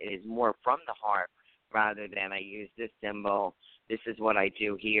is. It is more from the heart rather than I use this symbol, this is what I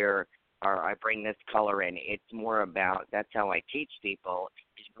do here, or I bring this color in. It's more about, that's how I teach people,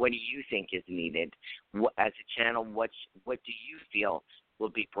 is what do you think is needed? As a channel, what do you feel will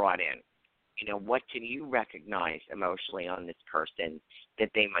be brought in? You know, what can you recognize emotionally on this person that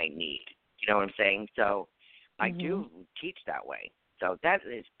they might need? You know what I'm saying? So I do teach that way. So that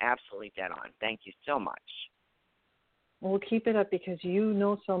is absolutely dead on. Thank you so much. Well, keep it up, because you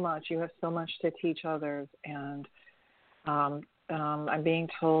know so much. You have so much to teach others. And I'm being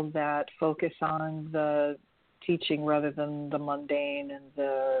told that focus on the teaching rather than the mundane and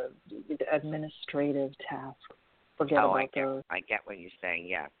the administrative tasks. Forget about those. I get what you're saying,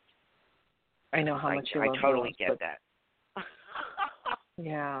 yeah. I know how much you love I totally those, get that.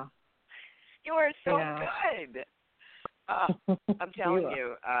 Yeah. You are so good. I'm telling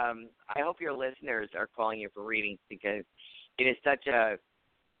you, I hope your listeners are calling you for readings, because it is such a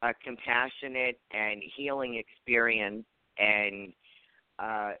compassionate and healing experience, and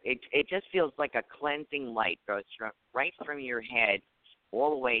it just feels like a cleansing light goes right from your head all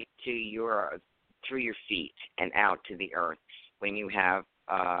the way to through your feet and out to the earth when you have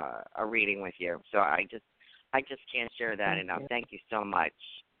a reading with you. So I just can't share that enough. Thank you so much.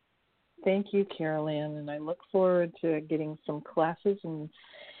 Thank you, Carol Ann, and I look forward to getting some classes and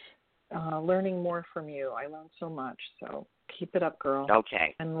learning more from you. I learned so much, so keep it up, girl.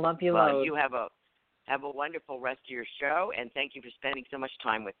 Okay. And love you loads. Well, you have a wonderful rest of your show, and thank you for spending so much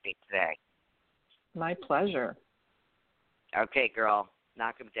time with me today. My pleasure. Okay, girl.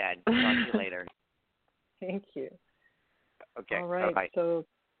 Knock 'em dead. Talk to you later. Thank you. Okay. All right. Bye-bye. So,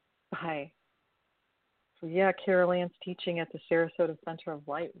 bye. So, yeah, Carol Ann's teaching at the Sarasota Center of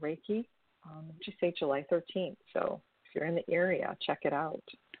Light Reiki. Did you say July 13th? So if you're in the area, check it out.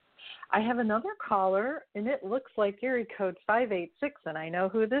 I have another caller, and it looks like area code 586, and I know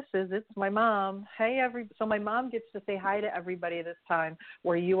who this is. It's my mom. Hey, so my mom gets to say hi to everybody this time,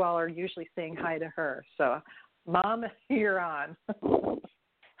 where you all are usually saying hi to her. So, Mom, you're on.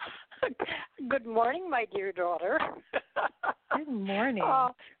 Good morning, my dear daughter. Good morning.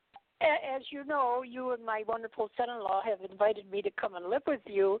 As you know, you and my wonderful son-in-law have invited me to come and live with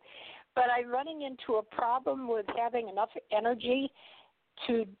you, but I'm running into a problem with having enough energy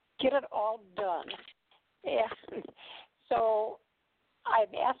to get it all done. And so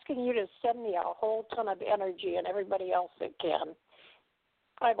I'm asking you to send me a whole ton of energy, and everybody else that can.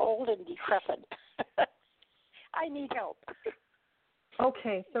 I'm old and decrepit. I need help.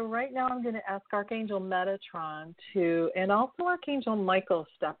 Okay, so right now I'm going to ask Archangel Metatron and also Archangel Michael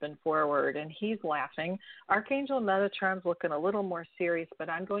stepping forward, and he's laughing. Archangel Metatron's looking a little more serious, but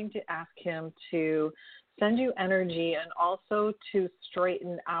I'm going to ask him to send you energy and also to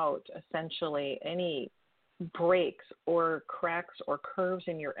straighten out, essentially, any breaks or cracks or curves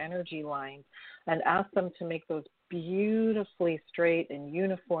in your energy lines, and ask them to make those beautifully straight and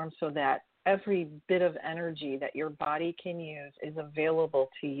uniform so that every bit of energy that your body can use is available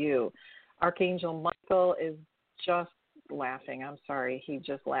to you. Archangel Michael is just laughing. I'm sorry. He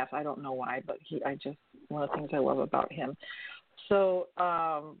just laughed. I don't know why, but one of the things I love about him. So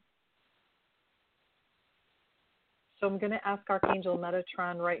I'm going to ask Archangel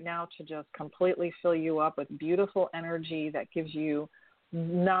Metatron right now to just completely fill you up with beautiful energy that gives you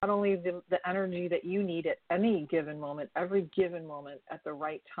not only the energy that you need at any given moment, every given moment at the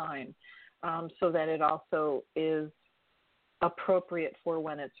right time, so that it also is appropriate for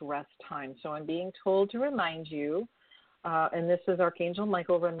when it's rest time. So I'm being told to remind you, and this is Archangel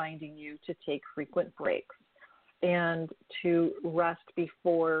Michael reminding you to take frequent breaks and to rest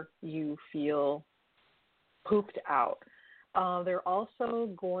before you feel pooped out. They're also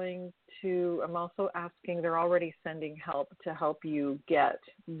I'm also asking, they're already sending help to help you get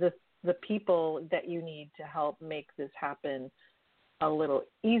the people that you need to help make this happen a little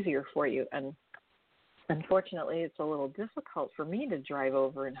easier for you. And unfortunately, it's a little difficult for me to drive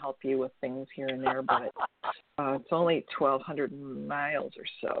over and help you with things here and there, but it's only 1,200 miles or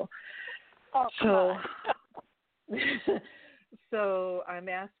so. Oh, So I'm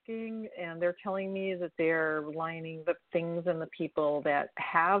asking, and they're telling me that they're lining the things and the people that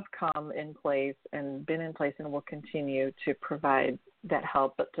have come in place and been in place and will continue to provide that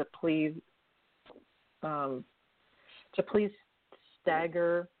help, but to please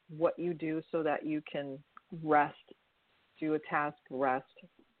stagger what you do so that you can rest, do a task, rest,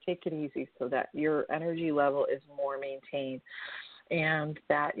 take it easy so that your energy level is more maintained. and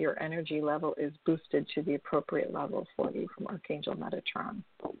that your energy level is boosted to the appropriate level for you from Archangel Metatron.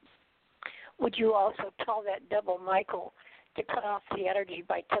 Would you also tell that devil Michael to cut off the energy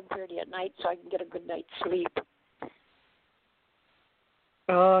by 10:30 at night so I can get a good night's sleep?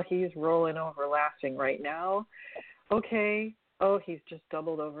 Oh, he's rolling over laughing right now. Okay. Oh, he's just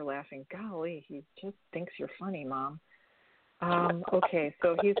doubled over laughing. Golly, he just thinks you're funny, Mom. Okay,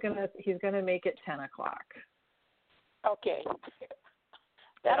 so he's gonna make it 10 o'clock. Okay.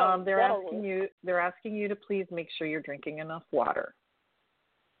 They're asking you to please make sure you're drinking enough water.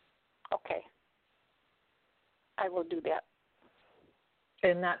 Okay. I will do that.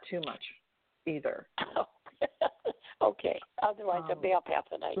 And not too much either. Okay. Otherwise, I'll be up half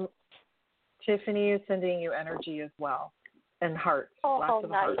the night. Tiffany is sending you energy as well. And hearts. Oh, lots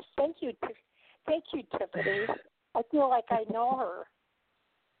of nice. Hearts. Thank you, Tiffany. I feel like I know her.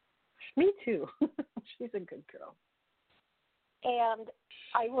 Me too. She's a good girl. And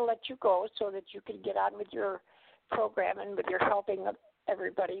I will let you go so that you can get on with your program and with your helping of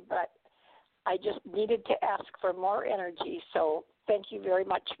everybody. But I just needed to ask for more energy. So thank you very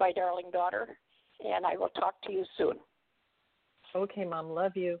much, my darling daughter. And I will talk to you soon. Okay, Mom.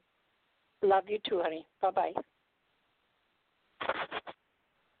 Love you. Love you too, honey. Bye-bye.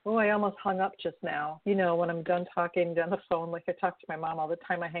 Oh, I almost hung up just now. You know, when I'm done talking on the phone, like I talk to my mom all the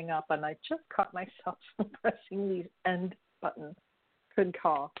time, I hang up, and I just caught myself pressing the end button. Good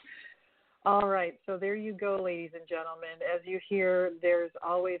call. All right, so there you go, ladies and gentlemen. As you hear, there's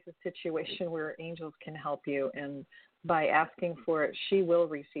always a situation where angels can help you, and by asking for it, she will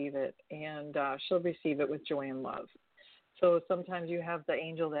receive it, and she'll receive it with joy and love. So sometimes you have the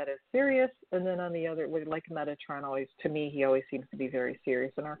angel that is serious, and then on the other, like Metatron always, to me, he always seems to be very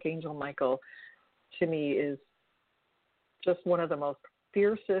serious. And Archangel Michael, to me, is just one of the most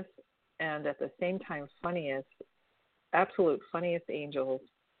fiercest and at the same time funniest, absolute funniest angels.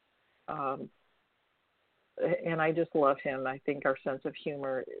 And I just love him. I think our sense of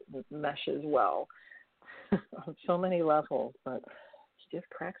humor meshes well on so many levels, but he just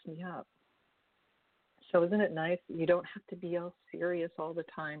cracks me up. So isn't it nice? You don't have to be all serious all the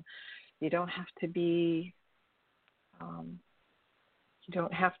time. You don't have to be,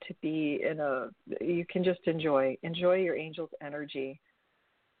 you can just enjoy your angel's energy,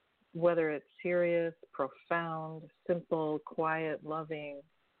 whether it's serious, profound, simple, quiet, loving.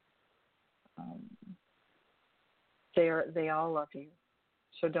 They all love you.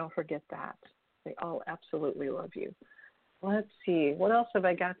 So don't forget that. They all absolutely love you. Let's see. What else have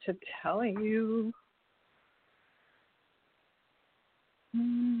I got to tell you?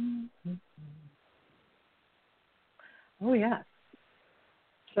 Oh, yes.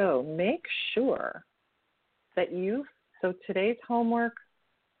 So make sure that so today's homework,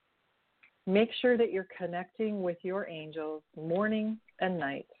 make sure that you're connecting with your angels morning and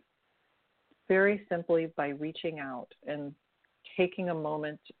night, very simply by reaching out and taking a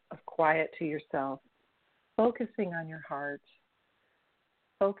moment of quiet to yourself, focusing on your heart,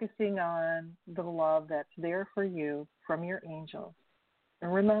 focusing on the love that's there for you from your angels.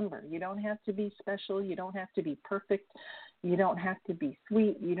 And remember, you don't have to be special. You don't have to be perfect. You don't have to be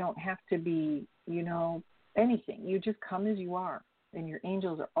sweet. You don't have to be, anything. You just come as you are. And your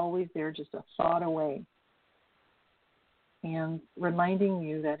angels are always there, just a thought away. And reminding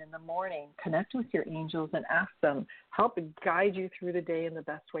you that in the morning, connect with your angels and ask them, help guide you through the day in the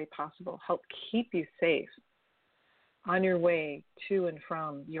best way possible. Help keep you safe on your way to and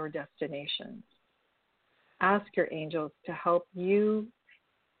from your destinations. Ask your angels to help you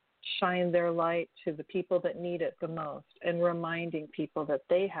shine their light to the people that need it the most, and reminding people that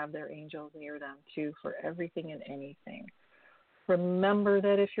they have their angels near them too for everything and anything. Remember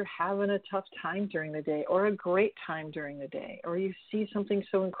that if you're having a tough time during the day or a great time during the day, or you see something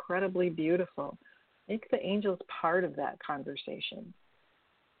so incredibly beautiful, make the angels part of that conversation.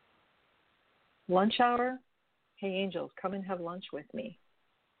 Lunch hour? Hey, angels, come and have lunch with me.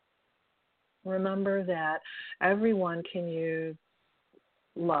 Remember that everyone can use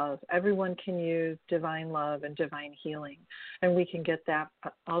love. Everyone can use divine love and divine healing. And we can get that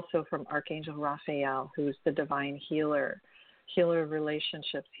also from Archangel Raphael, who's the divine healer of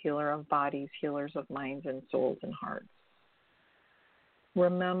relationships, healer of bodies, healers of minds and souls and hearts.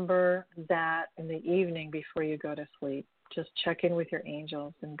 Remember that in the evening before you go to sleep, just check in with your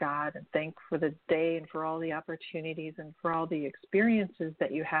angels and God and thank for the day and for all the opportunities and for all the experiences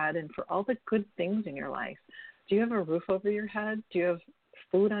that you had and for all the good things in your life. Do you have a roof over your head? Do you have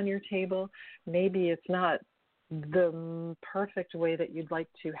food on your table? Maybe it's not the perfect way that you'd like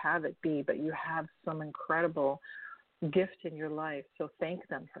to have it be, but you have some incredible gift in your life, so thank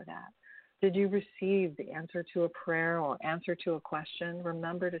them for that. Did you receive the answer to a prayer or answer to a question?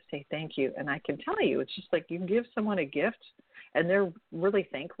 Remember to say thank you. And I can tell you, it's just like you give someone a gift and they're really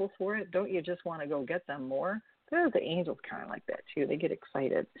thankful for it. Don't you just want to go get them more? The angels kind of like that too. They get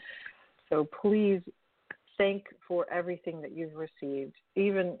excited. So please thank for everything that you've received,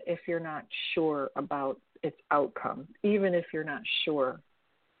 even if you're not sure about its outcome, even if you're not sure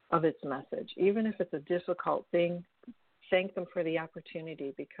of its message, even if it's a difficult thing. Thank them for the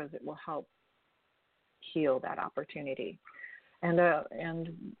opportunity because it will help heal that opportunity.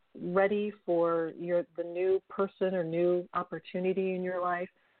 And ready for the new person or new opportunity in your life,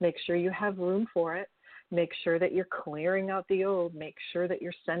 make sure you have room for it. Make sure that you're clearing out the old. Make sure that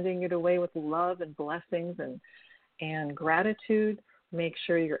you're sending it away with love and blessings and gratitude. Make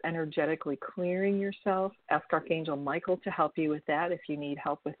sure you're energetically clearing yourself. Ask Archangel Michael to help you with that if you need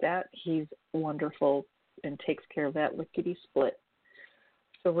help with that. He's wonderful and takes care of that lickety split.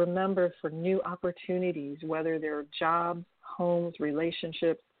 So remember, for new opportunities, whether they're jobs, homes,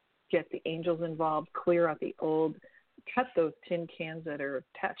 relationships, get the angels involved, clear out the old, cut those tin cans that are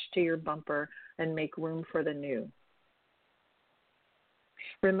attached to your bumper, and make room for the new.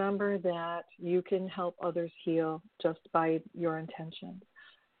 Remember that you can help others heal just by your intentions.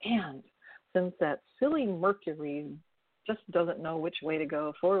 And since that silly Mercury just doesn't know which way to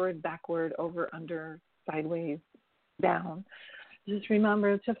go, forward, backward, over, under, sideways, down, just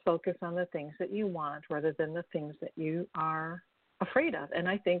remember to focus on the things that you want rather than the things that you are afraid of. And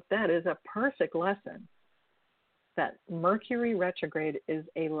I think that is a perfect lesson. That Mercury retrograde is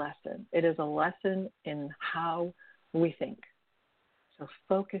a lesson. It is a lesson in how we think. So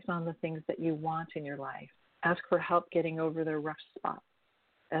focus on the things that you want in your life. Ask for help getting over the rough spots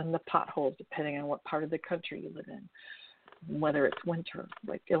and the potholes, depending on what part of the country you live in. Whether it's winter,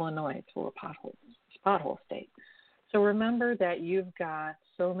 like Illinois, it's full of potholes. It's a pothole state. So remember that you've got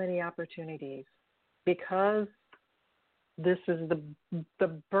so many opportunities because this is the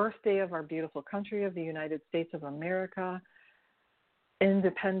birthday of our beautiful country of the United States of America,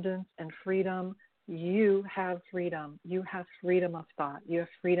 independence and freedom. You have freedom. You have freedom of thought. You have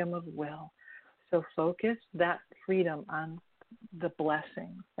freedom of will. So focus that freedom on the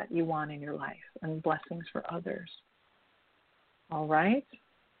blessings that you want in your life and blessings for others. All right?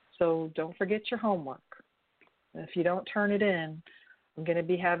 So don't forget your homework. If you don't turn it in, I'm going to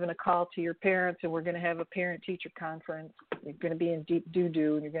be having a call to your parents, and we're going to have a parent-teacher conference. You're going to be in deep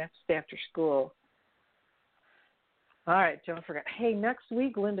doo-doo, and you're going to have to stay after school. All right, don't forget. Hey, next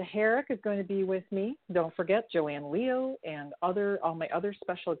week, Linda Herrick is going to be with me. Don't forget, Joanne Leo and all my other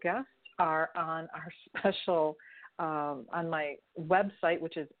special guests are on our special, on my website,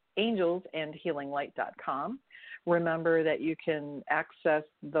 which is angelsandhealinglight.com. Remember that you can access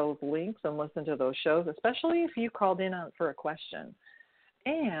those links and listen to those shows, especially if you called in for a question.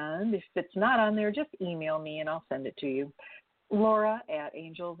 And if it's not on there, just email me and I'll send it to you.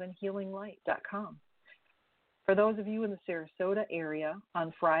 Laura@angelsandhealinglight.com. For those of you in the Sarasota area,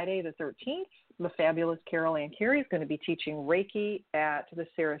 on Friday the 13th, the fabulous Carol Ann Carey is going to be teaching Reiki at the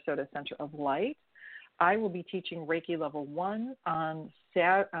Sarasota Center of Light. I will be teaching Reiki Level 1 on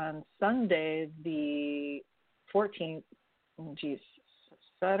Sunday the 14th.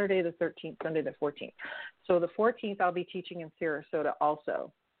 Saturday the 13th, Sunday the 14th. So the 14th, I'll be teaching in Sarasota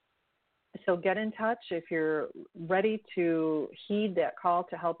also. So get in touch if you're ready to heed that call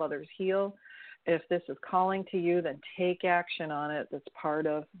to help others heal. If this is calling to you, then take action on it. That's part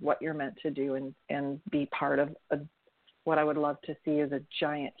of what you're meant to do and be part of what I would love to see is a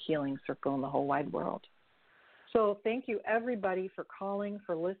giant healing circle in the whole wide world. So thank you, everybody, for calling,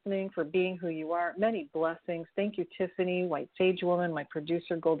 for listening, for being who you are. Many blessings. Thank you, Tiffany, White Sage Woman, my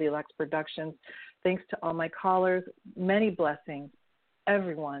producer, Goldilocks Productions. Thanks to all my callers. Many blessings,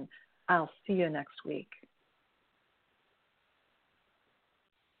 everyone. I'll see you next week.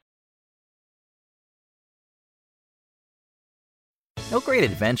 No great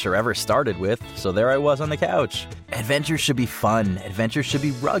adventure ever started with, so there I was on the couch. Adventure should be fun. Adventure should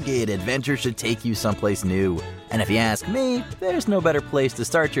be rugged. Adventure should take you someplace new. And if you ask me, there's no better place to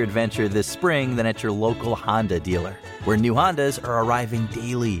start your adventure this spring than at your local Honda dealer, where new Hondas are arriving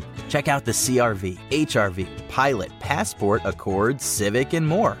daily. Check out the CR-V, HR-V, Pilot, Passport, Accord, Civic, and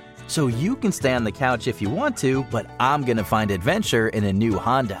more. So you can stay on the couch if you want to, but I'm going to find adventure in a new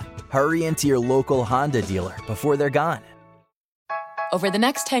Honda. Hurry into your local Honda dealer before they're gone. Over the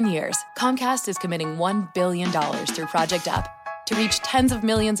next 10 years, Comcast is committing $1 billion through Project Up to reach tens of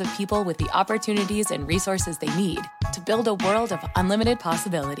millions of people with the opportunities and resources they need to build a world of unlimited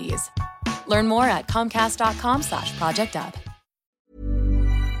possibilities. Learn more at Comcast.com/projectup.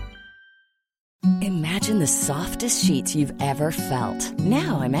 Imagine the softest sheets you've ever felt.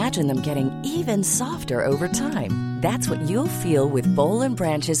 Now imagine them getting even softer over time. That's what you'll feel with Boll &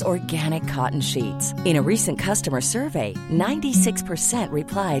 Branch's organic cotton sheets. In a recent customer survey, 96%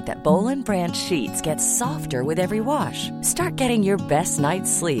 replied that Boll & Branch sheets get softer with every wash. Start getting your best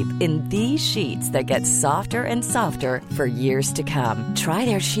night's sleep in these sheets that get softer and softer for years to come. Try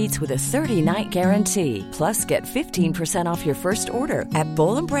their sheets with a 30-night guarantee. Plus, get 15% off your first order at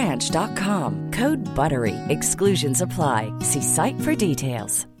bollandbranch.com. Code BUTTERY. Exclusions apply. See site for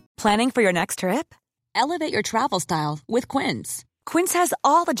details. Planning for your next trip? Elevate your travel style with Quince. Quince has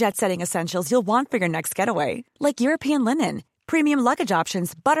all the jet-setting essentials you'll want for your next getaway, like European linen, premium luggage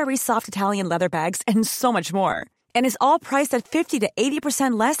options, buttery soft Italian leather bags, and so much more. And is all priced at 50 to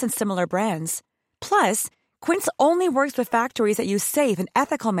 80% less than similar brands. Plus, Quince only works with factories that use safe and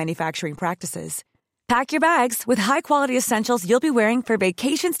ethical manufacturing practices. Pack your bags with high-quality essentials you'll be wearing for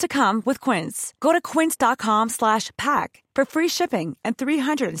vacations to come with Quince. Go to quince.com/pack for free shipping and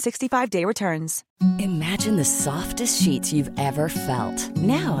 365-day returns. Imagine the softest sheets you've ever felt.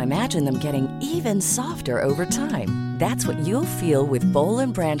 Now imagine them getting even softer over time. That's what you'll feel with Boll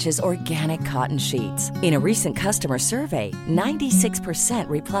 & Branch's organic cotton sheets. In a recent customer survey, 96%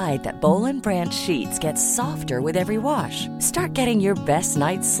 replied that Boll & Branch sheets get softer with every wash. Start getting your best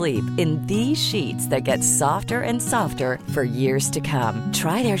night's sleep in these sheets that get softer and softer for years to come.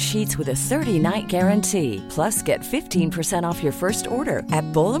 Try their sheets with a 30-night guarantee. Plus, get 15% off your first order at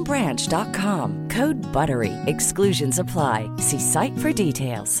bollandbranch.com. Code BUTTERY. Exclusions apply. See site for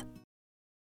details.